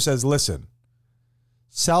someone who says, listen,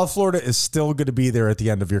 South Florida is still going to be there at the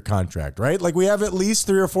end of your contract, right? Like, we have at least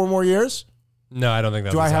 3 or 4 more years. No, I don't think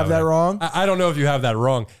that. Do I have that wrong? I don't know if you have that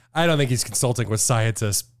wrong. I don't think he's consulting with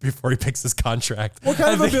scientists before he picks his contract. What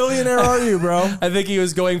kind of a billionaire are you, bro? I think he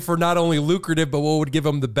was going for not only lucrative, but what would give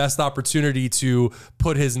him the best opportunity to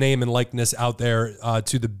put his name and likeness out there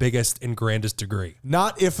to the biggest and grandest degree.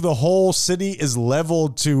 Not if the whole city is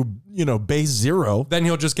leveled to, base zero. Then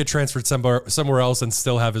he'll just get transferred somewhere else and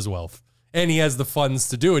still have his wealth. And he has the funds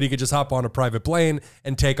to do it. He could just hop on a private plane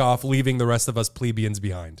and take off, leaving the rest of us plebeians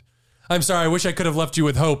behind. I'm sorry, I wish I could have left you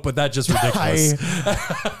with hope, but that's just ridiculous.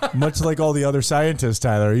 Much like all the other scientists,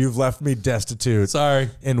 Tyler, you've left me destitute. Sorry.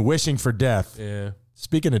 And wishing for death. Yeah.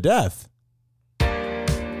 Speaking of death.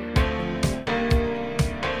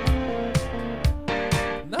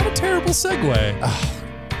 Not a terrible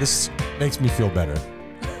segue. This makes me feel better.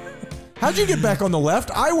 How'd you get back on the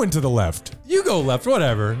left? I went to the left. You go left,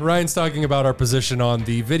 whatever. Ryan's talking about our position on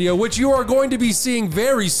the video, which you are going to be seeing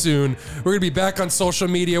very soon. We're going to be back on social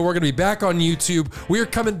media. We're going to be back on YouTube. We are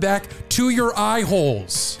coming back to your eye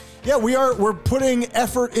holes. Yeah, we are. We're putting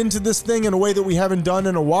effort into this thing in a way that we haven't done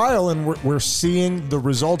in a while, and we're seeing the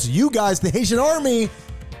results. You guys, the Haitian Army,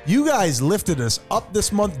 you guys lifted us up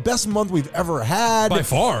this month. Best month we've ever had. By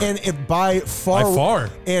far. And by far.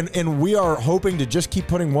 And we are hoping to just keep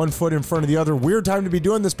putting one foot in front of the other. Weird time to be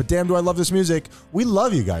doing this, but damn, do I love this music. We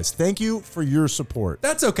love you guys. Thank you for your support.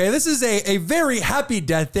 That's okay. This is a very happy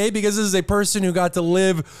death day because this is a person who got to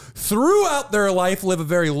live throughout their life, live a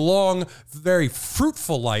very long, very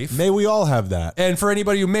fruitful life. May we all have that. And for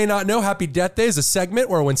anybody who may not know, Happy Death Day is a segment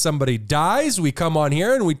where when somebody dies, we come on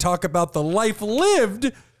here and we talk about the life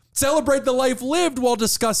lived. Celebrate the life lived while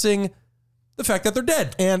discussing the fact that they're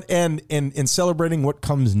dead. And celebrating what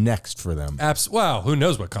comes next for them. Wow, who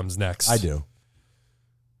knows what comes next? I do.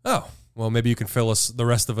 Oh, well, maybe you can fill the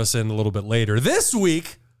rest of us in a little bit later. This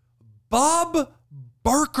week, Bob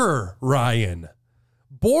Barker, Ryan.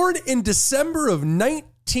 Born in December of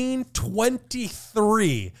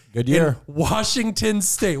 1923. Good year. In Washington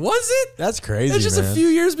State. Was it? That's crazy, It's just man. a few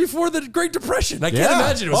years before the Great Depression. I can't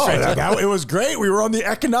imagine it was straight. It was great. We were on the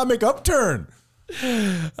economic upturn.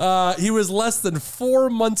 He was less than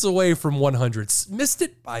 4 months away from 100. Missed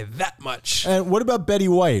it by that much. And what about Betty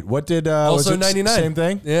White? What did Also was it 99. Same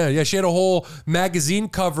thing? Yeah. She had a whole magazine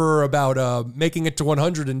cover about making it to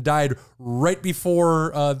 100 and died right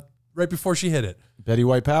before she hit it. Betty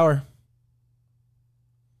White power.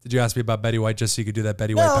 Did you ask me about Betty White just so you could do that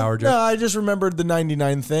Betty White power joke? No, I just remembered the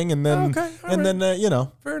 99 thing, and then,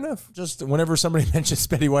 Fair enough. just whenever somebody mentions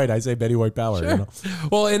Betty White, I say Betty White power. Sure.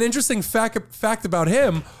 Well, an interesting fact about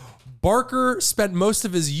him, Barker spent most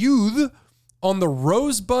of his youth on the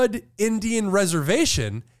Rosebud Indian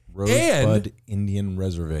Reservation. Rosebud Indian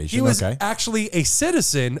Reservation. He was actually a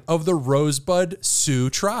citizen of the Rosebud Sioux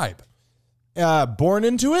tribe. Born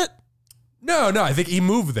into it? No, I think he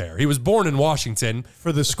moved there. He was born in Washington.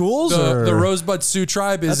 For the schools? The Rosebud Sioux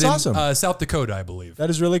tribe is That's in awesome. South Dakota, I believe. That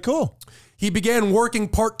is really cool. He began working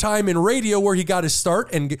part-time in radio where he got his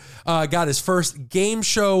start and got his first game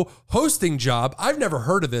show hosting job. I've never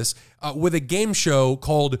heard of this, with a game show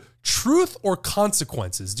called Truth or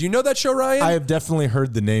Consequences. Do you know that show, Ryan? I have definitely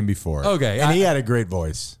heard the name before. Okay. And he had a great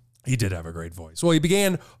voice. He did have a great voice. Well, he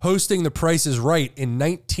began hosting The Price is Right in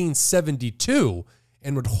 1972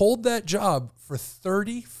 and would hold that job for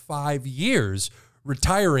 35 years,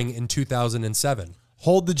 retiring in 2007.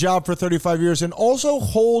 Hold the job for 35 years and also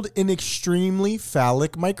hold an extremely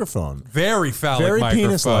phallic microphone. Very phallic Very microphone.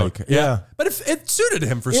 penis-like, yeah. But if it suited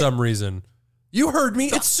him for some reason. You heard me.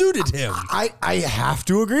 It suited him. I have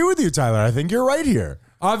to agree with you, Tyler. I think you're right here.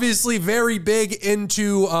 Obviously, very big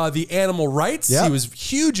into the animal rights. Yep. He was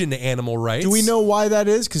huge into animal rights. Do we know why that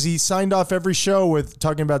is? Because he signed off every show with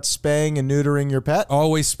talking about spaying and neutering your pet?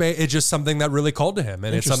 Always spay. It's just something that really called to him,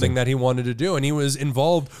 and it's something that he wanted to do. And he was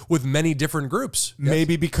involved with many different groups.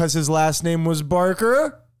 Maybe because his last name was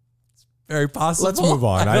Barker? Very possible. Let's move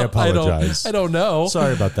on. I apologize. I don't know.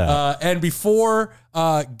 Sorry about that. And before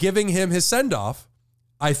giving him his send-off,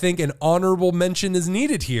 I think an honorable mention is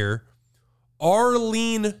needed here.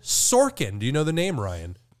 Arlene Sorkin. Do you know the name,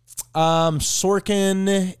 Ryan?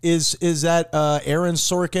 Sorkin, is that Aaron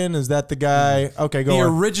Sorkin? Is that the guy? Okay, go on. The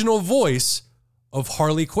on. original voice of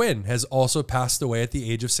Harley Quinn has also passed away at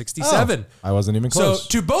the age of 67. Oh, I wasn't even close. So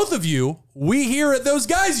to both of you, we here at Those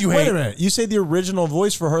Guys You Hate. Wait a minute. You say the original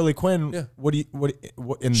voice for Harley Quinn. Yeah. What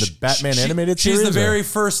in the Batman animated series? She's the very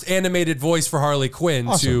first animated voice for Harley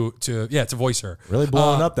Quinn to voice her. Really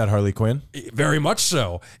blowing up that Harley Quinn. Very much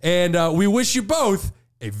so. And we wish you both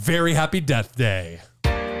a very happy death day.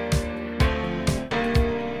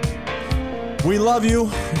 We love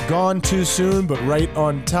you. Gone too soon, but right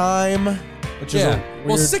on time. Which is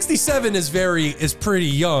Well, 67 is pretty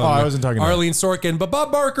young. Oh, I wasn't talking about Arlene Sorkin, but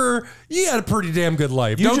Bob Barker, he had a pretty damn good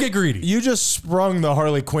life. Don't get greedy. You just sprung the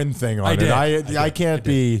Harley Quinn thing on I it. did. I can't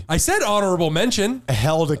be I said honorable mention.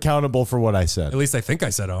 held accountable for what I said. At least I think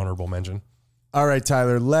I said honorable mention. All right,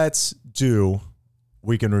 Tyler, let's do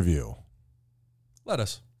Week in Review. Let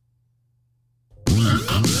us.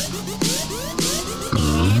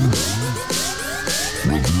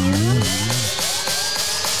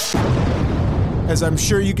 As I'm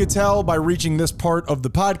sure you could tell by reaching this part of the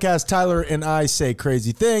podcast, Tyler and I say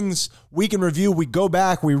crazy things. Week in Review, we go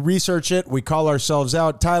back, we research it, we call ourselves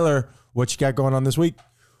out. Tyler, what you got going on this week?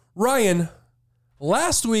 Ryan,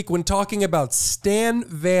 last week when talking about Stan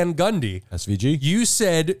Van Gundy, SVG, you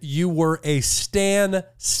said you were a Stan,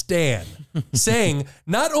 saying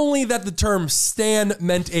not only that the term Stan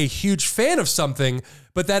meant a huge fan of something,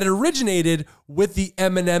 but that it originated with the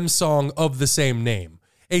Eminem song of the same name.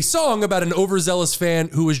 A song about an overzealous fan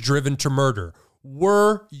who was driven to murder.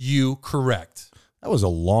 Were you correct? that was a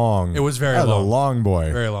long. It was very that long. Was a long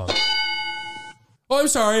boy. Very long. Oh, I'm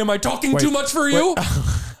sorry. Am I talking too much for you?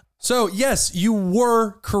 So, yes, you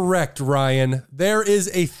were correct, Ryan. There is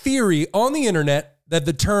a theory on the internet that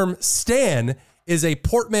the term stan is a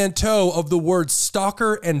portmanteau of the words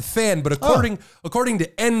stalker and fan. But according to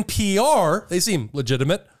NPR, they seem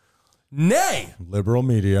legitimate. Nay. Liberal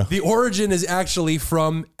media. The origin is actually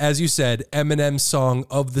from, as you said, Eminem's song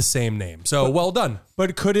of the same name. So well done.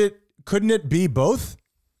 But couldn't it be both?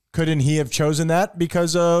 Couldn't he have chosen that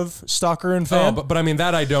because of stalker and fan? Oh, but I mean,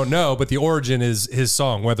 that I don't know. But the origin is his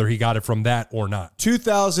song, whether he got it from that or not.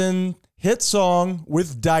 2000 hit song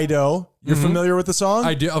with Dido. You're familiar with the song?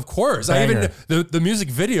 I do, of course. Banger. The music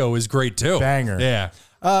video is great too. Banger. Yeah.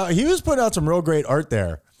 He was putting out some real great art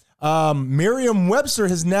there. Merriam-Webster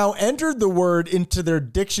has now entered the word into their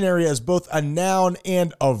dictionary as both a noun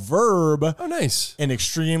and a verb. Oh, nice. An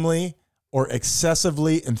extremely or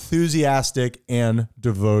excessively enthusiastic and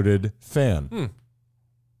devoted fan.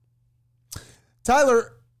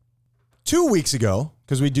 Tyler, 2 weeks ago,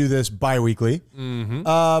 because we do this bi-weekly,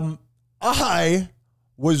 I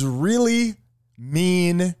was really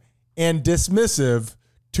mean and dismissive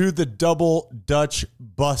to the double Dutch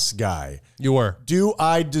bus guy. You were. Do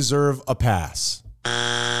I deserve a pass?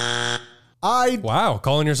 Wow,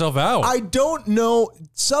 calling yourself out. I don't know.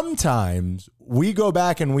 Sometimes we go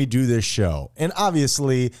back and we do this show. And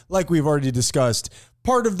obviously, like we've already discussed,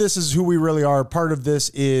 part of this is who we really are. Part of this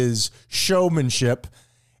is showmanship.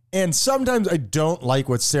 And sometimes I don't like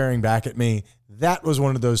what's staring back at me. That was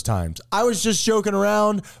one of those times. I was just joking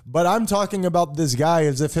around, but I'm talking about this guy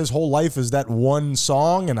as if his whole life is that one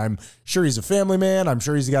song, and I'm sure he's a family man. I'm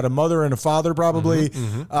sure he's got a mother and a father probably.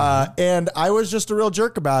 And I was just a real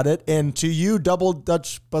jerk about it. And to you, Double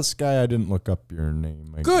Dutch Bus Guy, I didn't look up your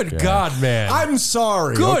name. Good God, man. I'm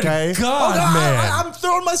sorry. Good okay? God, man. I'm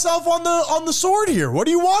throwing myself on the sword here. What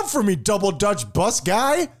do you want from me, Double Dutch Bus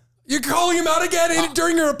Guy? You're calling him out again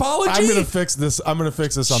during your apology? I'm gonna fix this. I'm gonna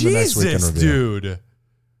fix this on the next week in review. Dude.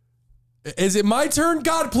 Is it my turn?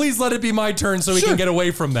 God, please let it be my turn so we can get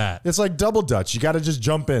away from that. It's like Double Dutch. You got to just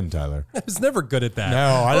jump in, Tyler. I was never good at that.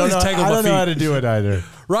 No, I don't know how to do it either.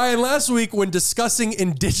 Ryan, last week when discussing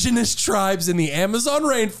indigenous tribes in the Amazon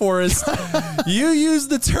rainforest, you used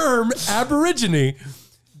the term Aborigine.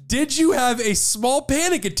 Did you have a small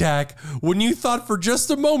panic attack when you thought for just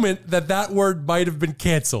a moment that word might have been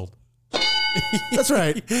canceled? That's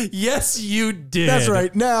right. Yes, you did. That's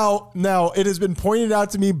right. Now, it has been pointed out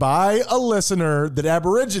to me by a listener that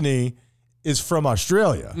Aborigine is from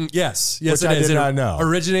Australia. Yes, which it I is. did not know.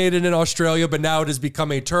 Originated in Australia, but now it has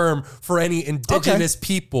become a term for any indigenous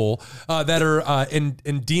people that are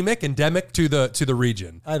endemic to the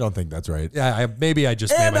region. I don't think that's right. Yeah, maybe I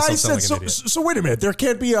just made myself sound like an idiot. So wait a minute. There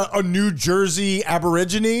can't be a New Jersey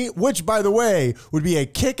Aborigine, which, by the way, would be a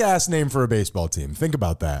kick-ass name for a baseball team. Think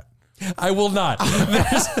about that. I will not.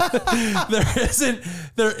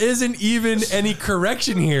 There isn't even any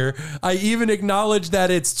correction here. I even acknowledge that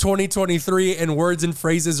it's 2023 and words and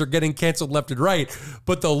phrases are getting canceled left and right.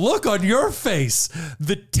 But the look on your face,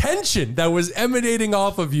 the tension that was emanating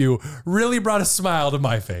off of you really brought a smile to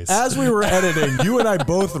my face. As we were editing, you and I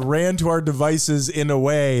both ran to our devices in a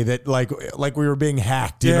way that like we were being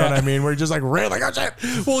hacked. You know what I mean? We're just like ran like, oh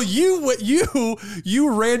shit. Well, you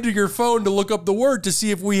ran to your phone to look up the word to see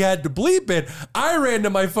if we had to bleep it. I ran to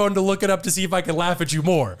my phone to look it up to see if I could laugh at you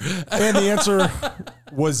more. And the answer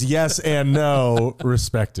was yes and no,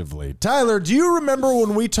 respectively. Tyler, do you remember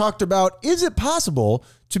when we talked about, is it possible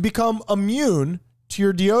to become immune to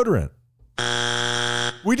your deodorant?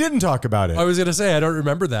 We didn't talk about it. I was going to say, I don't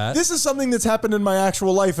remember that. This is something that's happened in my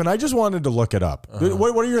actual life, and I just wanted to look it up.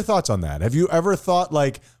 What are your thoughts on that? Have you ever thought,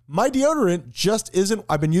 like, my deodorant just isn't,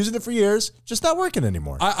 I've been using it for years, just not working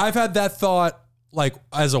anymore? I've had that thought, like,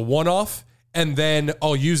 as a one-off, and then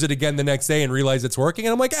I'll use it again the next day and realize it's working.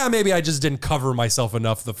 And I'm like, maybe I just didn't cover myself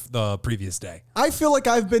enough the previous day. I feel like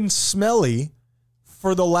I've been smelly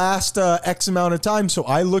for the last X amount of time, so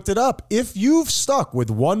I looked it up. If you've stuck with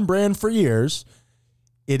one brand for years,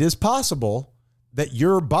 it is possible that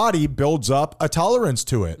your body builds up a tolerance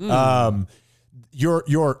to it.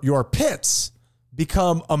 Your pits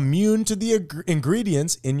become immune to the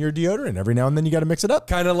ingredients in your deodorant. Every now and then you got to mix it up.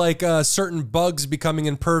 Kind of like certain bugs becoming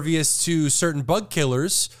impervious to certain bug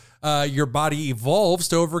killers. Your body evolves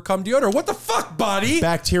to overcome deodorant. What the fuck, body?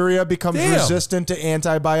 Bacteria becomes resistant to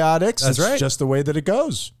antibiotics. That's right. It's just the way that it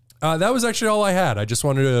goes. That was actually all I had. I just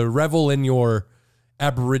wanted to revel in your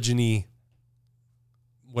Aborigine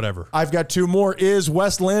whatever. I've got two more. Is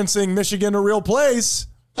West Lansing, Michigan a real place?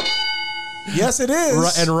 Yes, it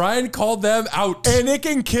is. And Ryan called them out. And it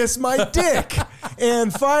can kiss my dick.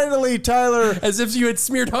 And finally, Tyler. As if you had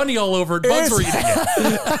smeared honey all over it. Bugs were eating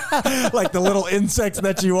it. Like the little insects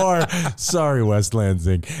that you are. Sorry, West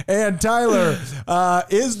Lansing. And Tyler,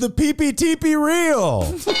 is the PPTP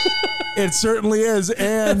real? It certainly is.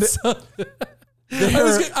 And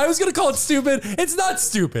I was going to call it stupid. It's not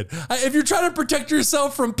stupid. If you're trying to protect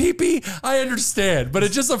yourself from pee-pee, I understand. But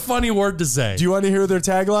it's just a funny word to say. Do you want to hear their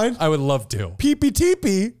tagline? I would love to.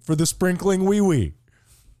 PPTP for the sprinkling wee-wee.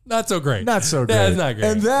 Not so great. Not so great. That's not great.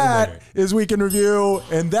 And that is Week in Review.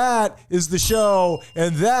 And that is the show.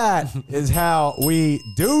 And that is how we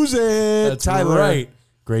do's it. That's Tyler, right.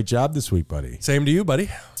 Great job this week, buddy. Same to you, buddy.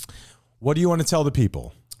 What do you want to tell the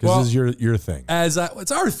people? Because this is your thing.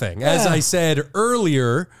 It's our thing. As I said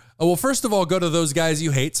earlier, well, first of all, go to Those Guys You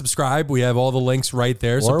Hate. Subscribe. We have all the links right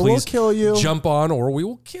there. So please we'll kill you. Jump on, or we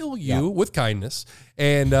will kill you with kindness.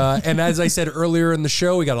 And as I said earlier in the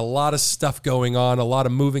show, we got a lot of stuff going on, a lot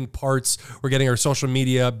of moving parts. We're getting our social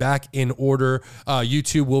media back in order.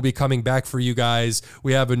 YouTube will be coming back for you guys.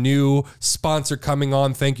 We have a new sponsor coming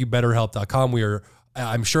on. Thank you, BetterHelp.com. We are,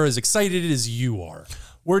 I'm sure, as excited as you are.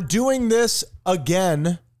 We're doing this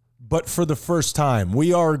again, but for the first time.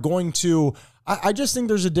 We are going to, I just think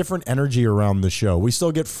there's a different energy around the show. We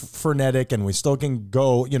still get frenetic and we still can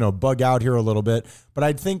go, bug out here a little bit. But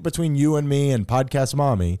I think between you and me and Podcast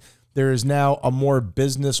Mommy, there is now a more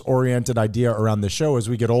business-oriented idea around the show as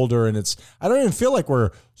we get older, and I don't even feel like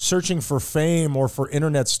we're searching for fame or for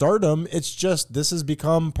internet stardom. It's just this has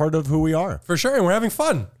become part of who we are. For sure, and we're having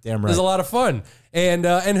fun. Damn right. There's a lot of fun. And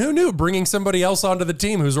who knew bringing somebody else onto the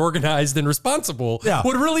team who's organized and responsible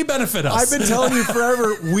would really benefit us. I've been telling you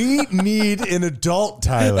forever, we need an adult,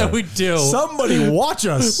 Tyler. We do. Somebody watch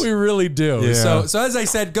us. We really do. Yeah. So as I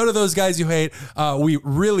said, go to Those Guys You Hate. We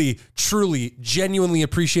really, truly, genuinely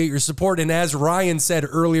appreciate your support. And as Ryan said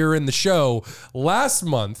earlier in the show, last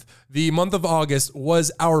month, the month of August,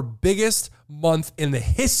 was our biggest month in the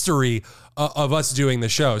history of us doing the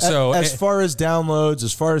show. So as far as downloads,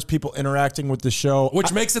 as far as people interacting with the show,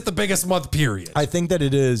 which makes it the biggest month, period. I think that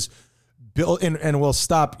it is built, and we'll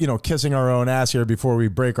stop, kissing our own ass here before we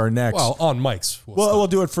break our necks. Well, on mics. We'll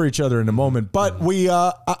do it for each other in a moment. But we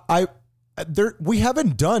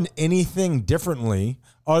haven't done anything differently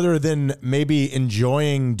other than maybe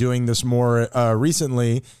enjoying doing this more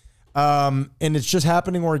recently. And it's just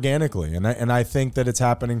happening organically. And I think that it's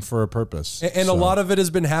happening for a purpose. And a lot of it has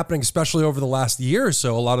been happening, especially over the last year or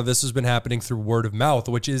so. A lot of this has been happening through word of mouth,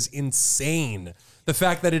 which is insane. The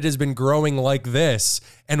fact that it has been growing like this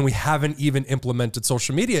and we haven't even implemented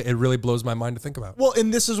social media, it really blows my mind to think about. Well,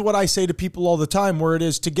 and this is what I say to people all the time, where it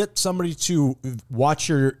is to get somebody to watch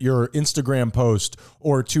your Instagram post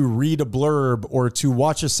or to read a blurb or to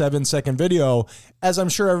watch a 7-second video, as I'm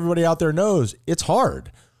sure everybody out there knows, it's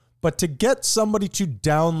hard. But to get somebody to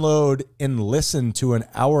download and listen to an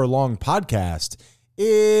hour-long podcast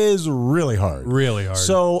is really hard. Really hard.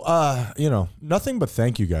 So, nothing but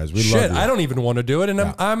thank you guys. We love you. I don't even want to do it, and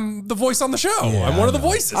I'm the voice on the show. Yeah, I'm one of the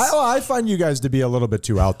voices. I find you guys to be a little bit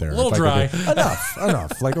too out there. A little dry.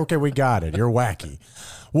 Enough. Like, okay, we got it. You're wacky.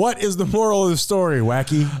 What is the moral of the story,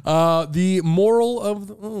 Wacky? The moral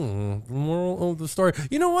of the story.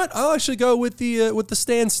 You know what? I'll actually go with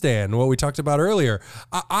the stand, what we talked about earlier.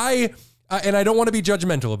 And I don't want to be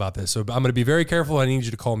judgmental about this, so I'm going to be very careful. I need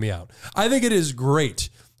you to call me out. I think it is great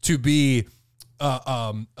to be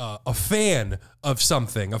a fan of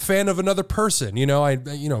something, a fan of another person.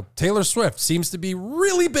 Taylor Swift seems to be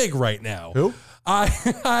really big right now. Who?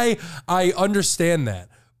 I understand that,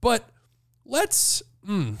 but let's.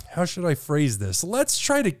 How should I phrase this? Let's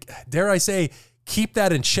try to, dare I say, keep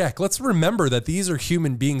that in check. Let's remember that these are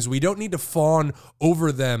human beings. We don't need to fawn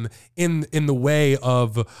over them in the way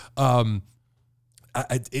of,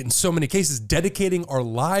 in so many cases, dedicating our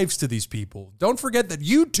lives to these people. Don't forget that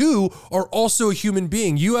you too are also a human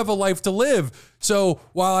being. You have a life to live. So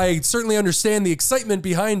while I certainly understand the excitement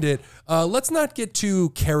behind it, let's not get too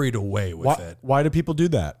carried away with it. Why do people do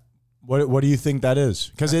that? What do you think that is?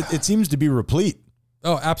 Because it seems to be replete.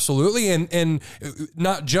 Oh, absolutely. And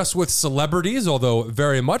not just with celebrities, although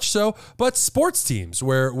very much so, but sports teams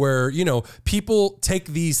where people take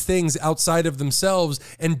these things outside of themselves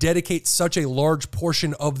and dedicate such a large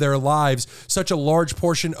portion of their lives, such a large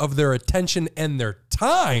portion of their attention and their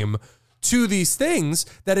time to these things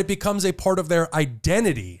that it becomes a part of their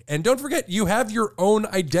identity. And don't forget, you have your own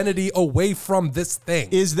identity away from this thing.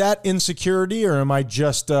 Is that insecurity, or am I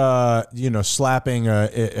just, slapping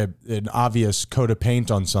an obvious coat of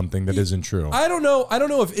paint on something that isn't true? I don't know. I don't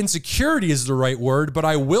know if insecurity is the right word, but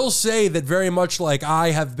I will say that very much like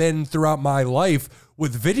I have been throughout my life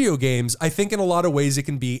with video games, I think in a lot of ways it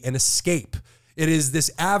can be an escape. It is this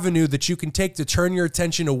avenue that you can take to turn your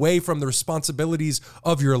attention away from the responsibilities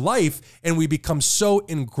of your life, and we become so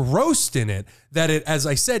engrossed in it that it, as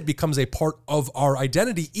I said, becomes a part of our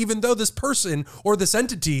identity, even though this person or this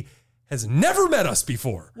entity has never met us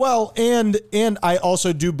before. Well, and I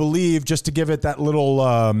also do believe, just to give it that little,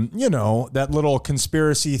 that little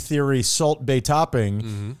conspiracy theory Salt Bay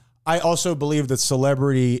topping, I also believe that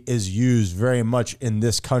celebrity is used very much in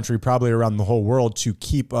this country, probably around the whole world, to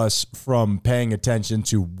keep us from paying attention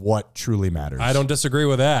to what truly matters. I don't disagree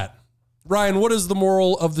with that. Ryan, what is the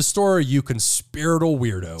moral of the story, you conspiratorial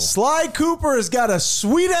weirdo? Sly Cooper has got a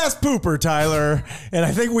sweet-ass pooper, Tyler, and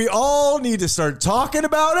I think we all need to start talking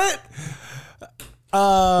about it.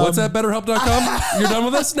 What's that, BetterHelp.com? You're done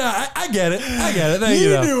with us? No, I get it. Thank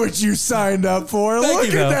you. You knew what you signed up for. Look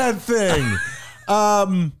at that thing.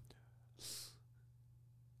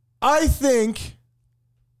 I think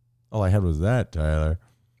all I had was that, Tyler.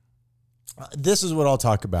 This is what I'll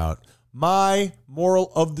talk about. My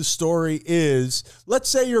moral of the story is, let's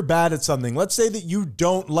say you're bad at something. Let's say that you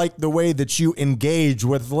don't like the way that you engage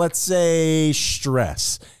with, let's say,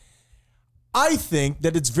 stress. I think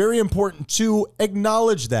that it's very important to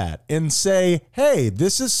acknowledge that and say, hey,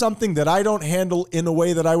 this is something that I don't handle in a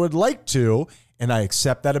way that I would like to. and I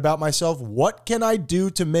accept that about myself. What can I do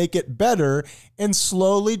to make it better? And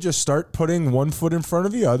slowly just start putting one foot in front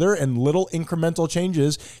of the other, and little incremental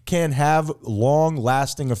changes can have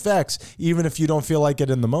long-lasting effects, even if you don't feel like it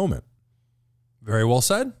in the moment. Very well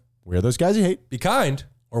said. We're those guys you hate. Be kind,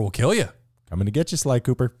 or we'll kill you. Coming to get you, Sly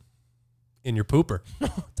Cooper. In your pooper.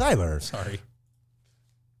 Tyler. Sorry.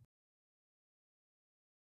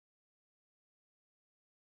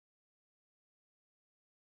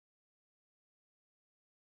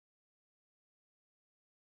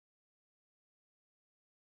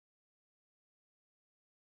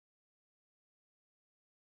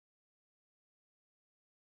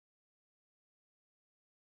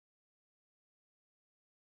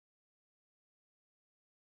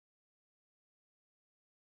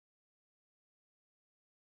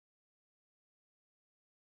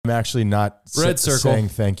 I'm actually not Red circle. saying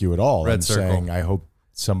thank you at all. Red I'm circle. saying I hope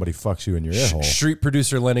somebody fucks you in your ear hole. Street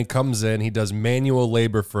producer Lenny comes in. He does manual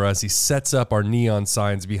labor for us. He sets up our neon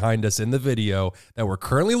signs behind us in the video that we're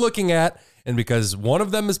currently looking at. And because one of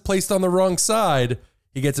them is placed on the wrong side,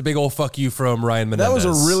 he gets a big old fuck you from Ryan Menendez. That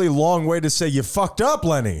was a really long way to say you fucked up,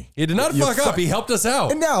 Lenny. He did not fuck up. He helped us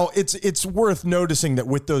out. And now it's worth noticing that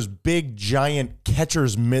with those big, giant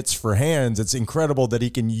catcher's mitts for hands, it's incredible that he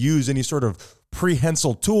can use any sort of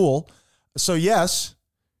prehensile tool. So yes,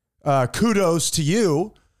 kudos to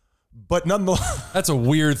you, but nonetheless, That's a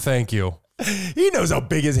weird thank you. he knows how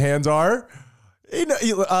big his hands are.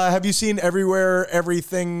 Have you seen Everywhere,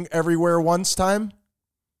 Everything, Everywhere Once Time?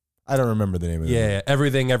 I don't remember the name of it. Yeah,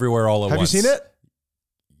 everything, everywhere, all at Have once. you seen it?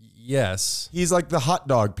 Yes. He's like the hot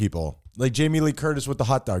dog people, like Jamie Lee Curtis with the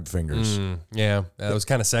hot dog fingers. Yeah, that was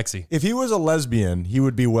kind of sexy. If he was a lesbian, he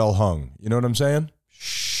would be well hung. You know what I'm saying?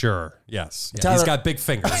 Sure. Yes. Yeah, Tyler- he's got big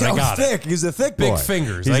fingers. I got it. thick. He's a thick boy. Big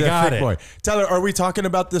fingers. He's I a got thick it. boy. Tyler, are we talking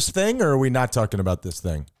about this thing or are we not talking about this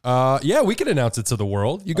thing? Yeah, we can announce it to the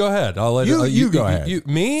world. You go ahead. I'll let You go ahead.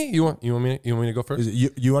 Me? You want me to go first? Is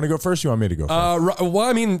it, you want to go first? You want me to go first? Well,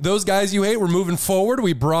 I mean, those guys you hate. We're moving forward.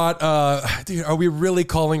 We brought. Dude, are we really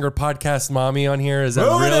calling her podcast mommy on here? Is that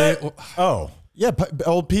Moving really? it. Oh, yeah.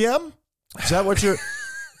 Old PM? Is that what you're?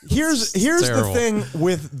 Here's the terrible. thing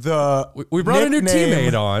with the We brought a new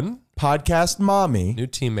nickname teammate on. Podcast mommy. New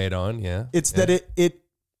teammate on. Yeah. It's that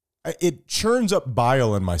it churns up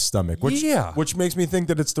bile in my stomach, which makes me think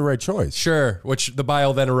that it's the right choice. Sure. Which the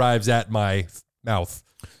bile then arrives at my mouth.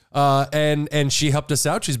 And she helped us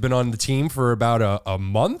out. She's been on the team for about a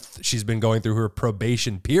month. She's been going through her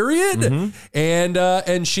probation period,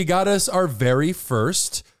 and she got us our very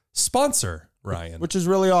first sponsor, Ryan. Which is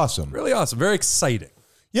really awesome. Really awesome. Very exciting.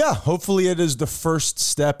 Yeah, hopefully it is the first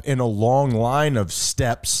step in a long line of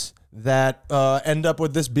steps that end up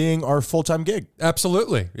with this being our full-time gig.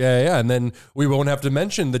 Absolutely. Yeah. And then we won't have to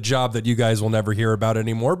mention the job that you guys will never hear about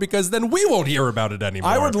anymore, because then we won't hear about it anymore.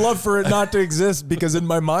 I would love for it not to exist, because in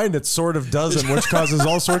my mind it sort of doesn't, which causes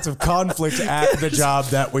all sorts of conflict at the job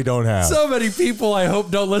that we don't have. So many people, I hope,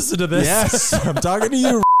 don't listen to this. Yes, I'm talking to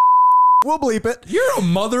you. We'll bleep it. You're a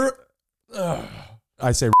mother.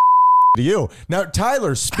 I say to you. Now,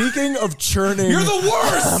 Tyler, speaking of churning You're the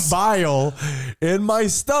worst. bile in my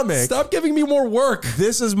stomach, Stop giving me more work.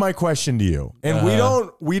 this is my question to you. And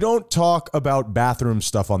we don't talk about bathroom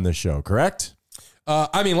stuff on this show, correct?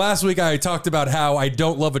 I mean, last week I talked about how I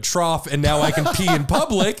don't love a trough and now I can pee in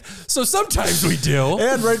public. So sometimes we do.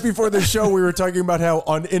 And right before the show, we were talking about how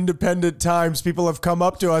on independent times people have come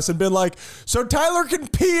up to us and been like, so Tyler can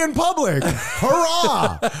pee in public.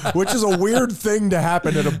 Hurrah! Which is a weird thing to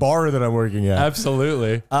happen at a bar that I'm working at.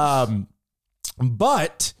 Absolutely.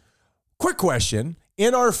 But quick question.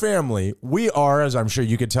 In our family, we are, as I'm sure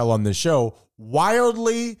you could tell on this show,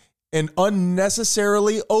 wildly and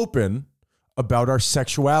unnecessarily open about our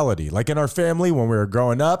sexuality. Like in our family when we were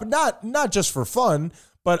growing up, not just for fun,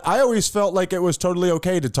 but I always felt like it was totally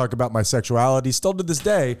okay to talk about my sexuality. Still to this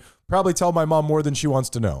day, probably tell my mom more than she wants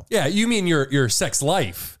to know. Yeah, you mean your sex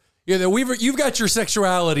life. Yeah, you've got your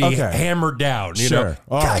sexuality hammered down. You know?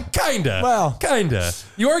 Kinda. Well. Kinda.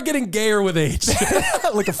 You are getting gayer with age.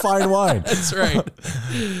 Like a fine wine. That's right.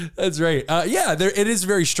 That's right. It is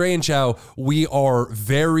very strange how we are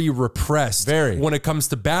very repressed when it comes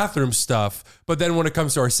to bathroom stuff. But then when it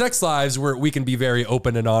comes to our sex lives, we can be very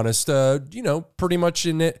open and honest, pretty much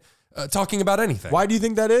in it. Talking about anything. Why do you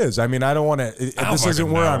think that is? I mean, I don't want to, this isn't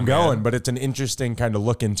where I'm going, but it's an interesting kind of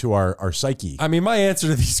look into our psyche. I mean, my answer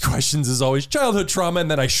to these questions is always childhood trauma, and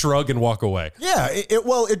then I shrug and walk away. Yeah,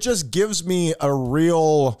 it just gives me a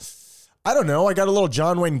real, I don't know, I got a little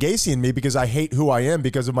John Wayne Gacy in me because I hate who I am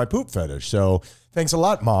because of my poop fetish. So thanks a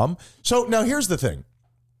lot, Mom. So now here's the thing.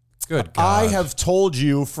 Good God. I have told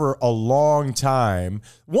you for a long time.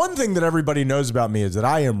 One thing that everybody knows about me is that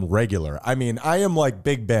I am regular. I mean, I am like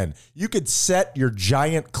Big Ben. You could set your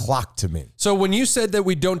giant clock to me. So when you said that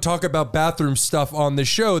we don't talk about bathroom stuff on the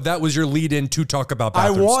show, that was your lead in to talk about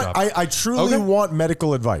bathroom stuff. I truly want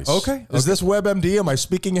medical advice. Okay. Is this WebMD? Am I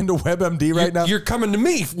speaking into WebMD right now? You're coming to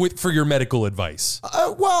me for your medical advice.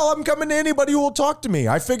 Well, I'm coming to anybody who will talk to me.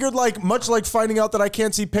 I figured much like finding out that I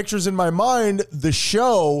can't see pictures in my mind, the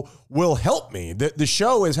show will help me. The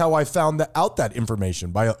show is how I found out that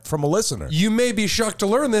information from a listener. You may be shocked to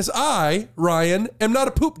learn this. I, Ryan, am not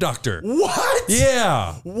a poop doctor. What?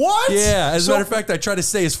 Yeah. What? Yeah. As a matter of fact, I try to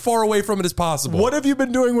stay as far away from it as possible. What have you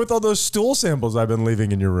been doing with all those stool samples I've been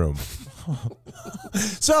leaving in your room?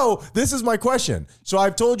 So this is my question. So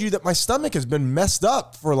I've told you that my stomach has been messed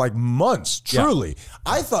up for months, truly. Yeah.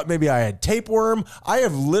 I thought maybe I had tapeworm. I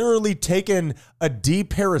have literally taken a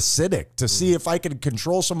D-parasitic to see if I could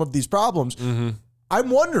control some of these problems. Mm-hmm. I'm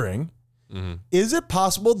wondering, is it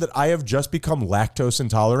possible that I have just become lactose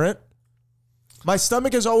intolerant? My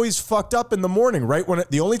stomach is always fucked up in the morning, right?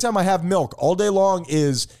 The only time I have milk all day long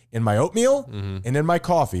is in my oatmeal and in my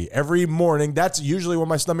coffee. Every morning, that's usually when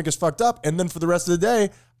my stomach is fucked up. And then for the rest of the day,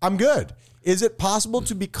 I'm good. Is it possible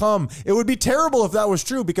to become... It would be terrible if that was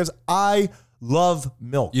true because I love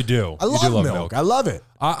milk. You do. I love milk. I love it.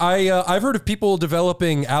 I've heard of people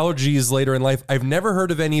developing allergies later in life. I've never heard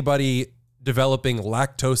of anybody developing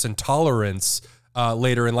lactose intolerance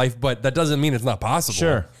later in life, but that doesn't mean it's not possible.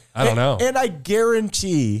 Sure. I don't know. And I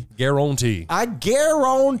guarantee that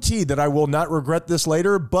I will not regret this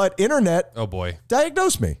later, but internet, oh boy,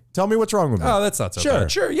 diagnose me. Tell me what's wrong with me. Oh, that's not so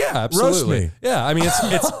bad. Sure, yeah, absolutely. Roast me. Yeah, I mean,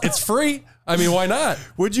 it's free. I mean, why not?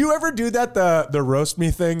 Would you ever do that, the roast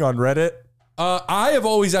me thing on Reddit? I have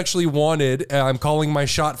always actually wanted, I'm calling my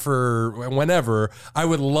shot for whenever, I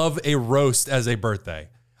would love a roast as a birthday.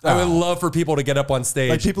 I would love for people to get up on stage.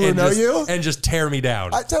 Like people who know you? And just tear me down.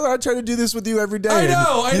 Taylor, I try to do this with you every day. I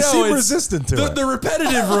know. You seem resistant to it. The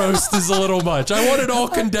repetitive roast is a little much. I want it all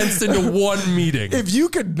condensed into one meeting. If you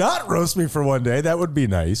could not roast me for one day, that would be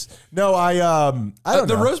nice. No, I don't know.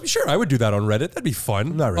 The roast, sure, I would do that on Reddit. That'd be fun.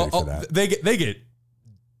 I'm not ready for that. They get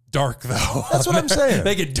dark, though. That's what I'm saying.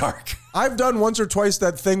 They get dark. I've done once or twice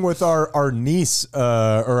that thing with our niece or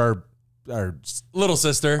our little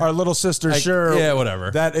sister. Our little sister, sure. Yeah,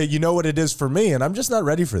 whatever. That you know what it is for me, and I'm just not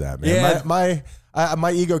ready for that, man. Yeah.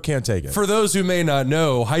 My ego can't take it. For those who may not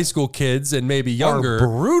know, high school kids and maybe younger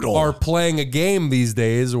are playing a game these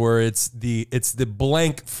days where it's the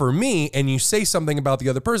blank for me, and you say something about the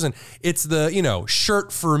other person. It's the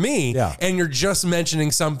shirt for me, and you're just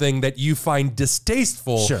mentioning something that you find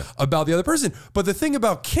distasteful about the other person. But the thing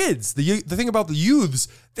about kids, the thing about the youths,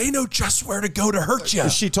 they know just where to go to hurt you.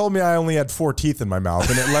 She told me I only had 4 teeth in my mouth,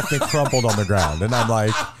 and it left me crumpled on the ground, and I'm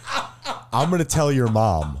like, I'm going to tell your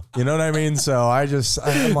mom. You know what I mean? So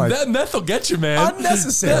I'm like... That meth will get you, man.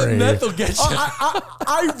 Unnecessary. That meth will get you.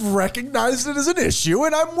 I recognized it as an issue,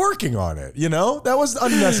 and I'm working on it. That was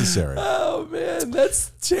unnecessary. Oh, man,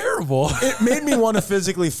 that's terrible. It made me want to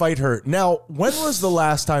physically fight her. Now, when was the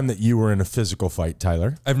last time that you were in a physical fight,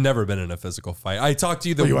 Tyler? I've never been in a physical fight. I talked to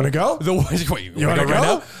you... you want to go? You want to go right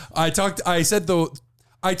now?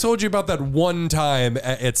 I told you about that one time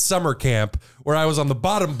at summer camp where I was on the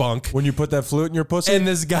bottom bunk. When you put that flute in your pussy? And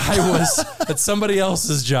this guy was at somebody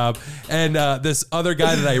else's job. And this other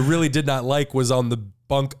guy that I really did not like was on the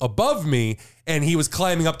bunk above me. And he was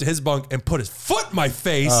climbing up to his bunk and put his foot in my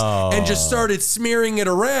face and just started smearing it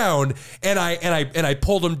around. And I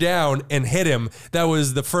pulled him down and hit him. That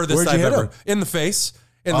was the furthest I've ever... In the face.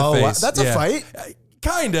 In the face. Wow. That's a fight?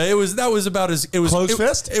 Kinda. That was about as it was closed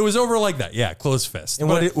fist. It was over like that. Yeah, closed fist. And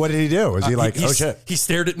what did he do? Was he like, oh shit? He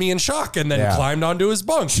stared at me in shock and then climbed onto his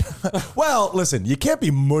bunk. Well, listen, you can't be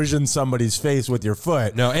mushing somebody's face with your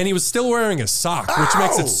foot. No, and he was still wearing a sock, which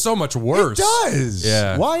makes it so much worse. It does.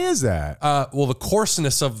 Yeah. Why is that? Well, the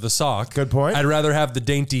coarseness of the sock. Good point. I'd rather have the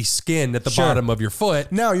dainty skin at the bottom of your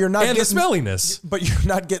foot. No, you're not. And the smelliness. But you're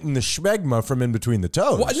not getting the schmegma from in between the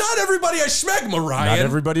toes. Well, not everybody has schmegma, Ryan. Not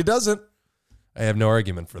everybody doesn't. I have no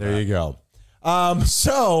argument for that. There you go.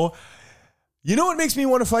 So, you know what makes me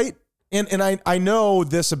want to fight? And I know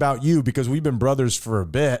this about you because we've been brothers for a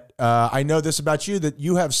bit. I know this about you, that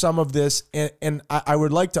you have some of this, and I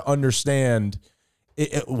would like to understand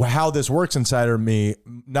how this works inside of me,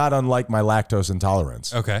 not unlike my lactose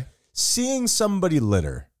intolerance. Okay. Seeing somebody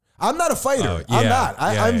litter. I'm not a fighter. I'm not.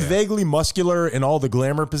 I'm vaguely muscular in all the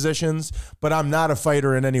glamour positions, but I'm not a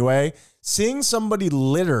fighter in any way. Seeing somebody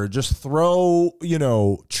litter, just throw,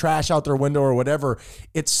 trash out their window or whatever,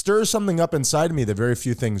 it stirs something up inside of me that very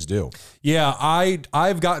few things do. Yeah,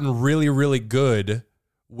 I've gotten really, really good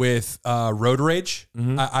with road rage.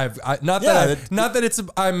 Not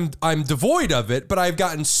that I'm devoid of it, but I've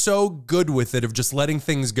gotten so good with it of just letting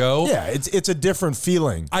things go. Yeah, it's a different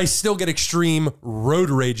feeling. I still get extreme road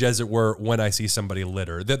rage, as it were, when I see somebody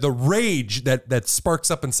litter. The rage that sparks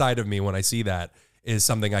up inside of me when I see that is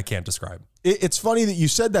something I can't describe. It's funny that you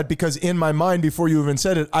said that, because in my mind, before you even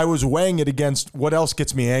said it, I was weighing it against what else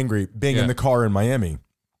gets me angry, being in the car in Miami.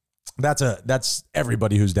 That's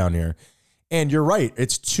everybody who's down here. And you're right.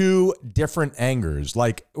 It's two different angers.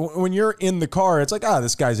 Like when you're in the car, it's like,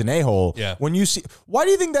 this guy's an a-hole. Yeah. When you see, why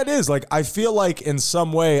do you think that is? Like, I feel like in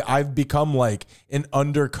some way I've become like an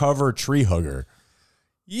undercover tree hugger.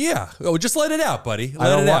 Yeah. Oh, just let it out, buddy.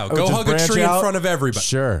 Let it out. Go hug a tree in front of everybody.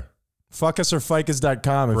 Sure.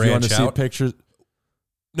 Fuckusorficus.com if you want to see pictures.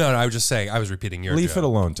 No, I was just saying. I was repeating your. Leave it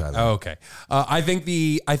alone, Tyler. Oh, okay. I think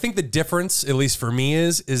the difference, at least for me,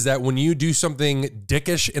 is that when you do something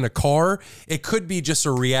dickish in a car, it could be just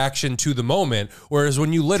a reaction to the moment. Whereas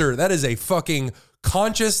when you litter, that is a fucking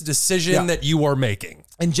conscious decision that you are making.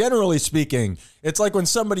 And generally speaking, it's like when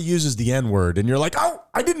somebody uses the N-word and you're like, oh,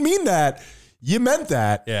 I didn't mean that. You meant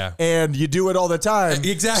that. Yeah. And you do it all the time.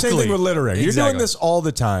 Exactly. Same thing with littering. Exactly. You're doing this all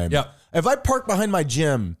the time. Yeah. If I park behind my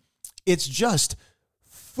gym, it's just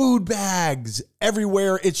food bags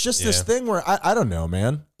everywhere. It's just this thing where I don't know,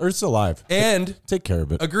 man. Earth's alive. And take care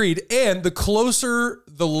of it. Agreed. And the closer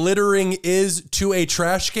the littering is to a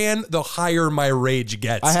trash can, the higher my rage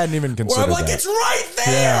gets. I hadn't even considered I'm like, that. it's right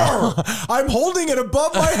there. Yeah. I'm holding it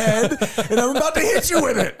above my head and I'm about to hit you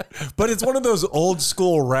with it. But it's one of those old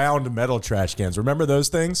school round metal trash cans. Remember those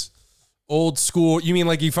things? Old school, you mean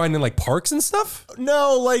like you find in like parks and stuff?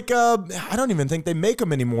 No, like I don't even think they make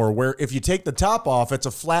them anymore, where if you take the top off, it's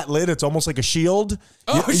a flat lid. It's almost like a shield.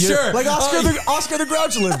 Sure. Like Oscar the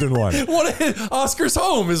Grouch lived in one. Oscar's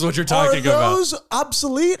home is what you're talking about. Are those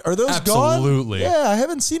obsolete? Are those gone? Absolutely. Yeah, I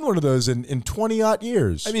haven't seen one of those in 20-odd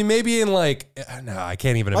years. I mean, maybe in like, no, I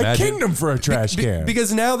can't even like imagine. Kingdom for a trash can.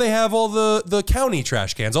 Because now they have all the county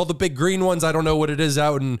trash cans, all the big green ones. I don't know what it is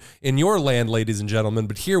out in your land, ladies and gentlemen,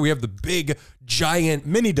 but here we have the big, giant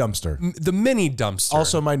mini dumpster. The mini dumpster.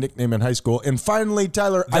 Also my nickname in high school. And finally,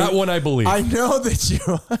 Tyler. That one I believe. I know that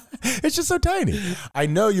you, it's just so tiny. I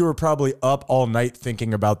know you were probably up all night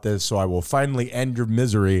thinking about this, so I will finally end your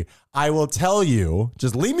misery. I will tell you,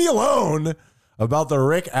 just leave me alone, about the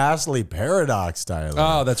Rick Astley paradox, Tyler.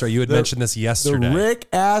 Oh, that's right. You had mentioned this yesterday. The Rick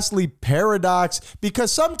Astley paradox,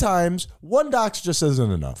 because sometimes one dox just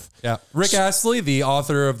isn't enough. Yeah. Rick Astley, the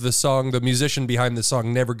author of the song, the musician behind the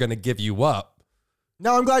song, Never Gonna Give You Up.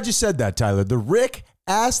 Now, I'm glad you said that, Tyler. The Rick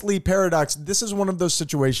Astley paradox, this is one of those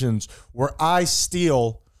situations where I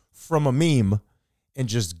steal from a meme and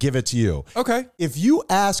just give it to you. Okay. If you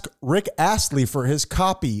ask Rick Astley for his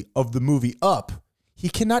copy of the movie Up, he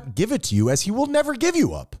cannot give it to you, as he will never give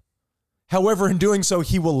you up. However, in doing so,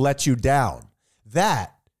 he will let you down.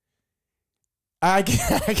 That, I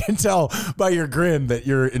can tell by your grin that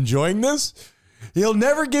you're enjoying this. He'll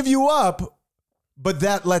never give you up, but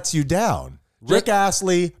that lets you down. Rick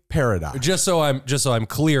Astley paradox. Just so I'm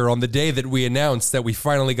clear, on the day that we announced that we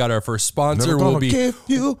finally got our first sponsor, we'll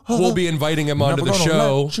be inviting him onto the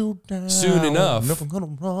show soon enough.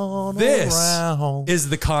 This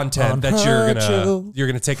is the content that you're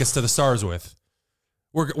gonna take us to the stars with.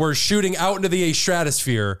 We're shooting out into the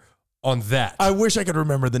stratosphere on that. I wish I could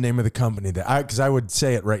remember the name of the company because I would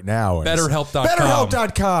say it right now. BetterHelp.com.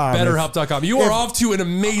 BetterHelp.com. BetterHelp.com. You are off to an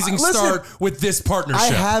amazing start with this partnership. I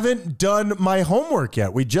haven't done my homework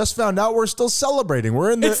yet. We just found out we're still celebrating.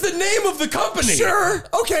 It's the name of the company. Sure.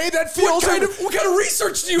 Okay, that feels... What kind of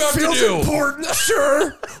research do you have to do? Feels important.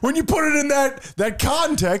 Sure. When you put it in that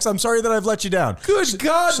context, I'm sorry that I've let you down. Good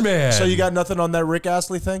God, man. So you got nothing on that Rick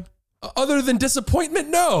Astley thing? Other than disappointment,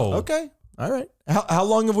 no. Okay. All right. How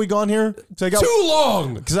long have we gone here? Too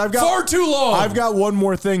long. Because I've got far too long. I've got one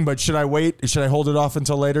more thing, but should I wait? Should I hold it off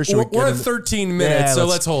until later? We're at 13 minutes, so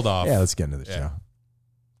let's hold off. Yeah, let's get into the show.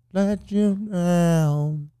 Let you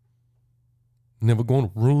down. Never gonna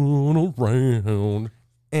run around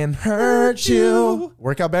and hurt you.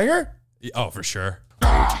 Workout banger? Oh, for sure.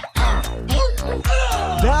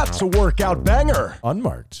 That's a workout banger.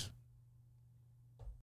 Unmarked.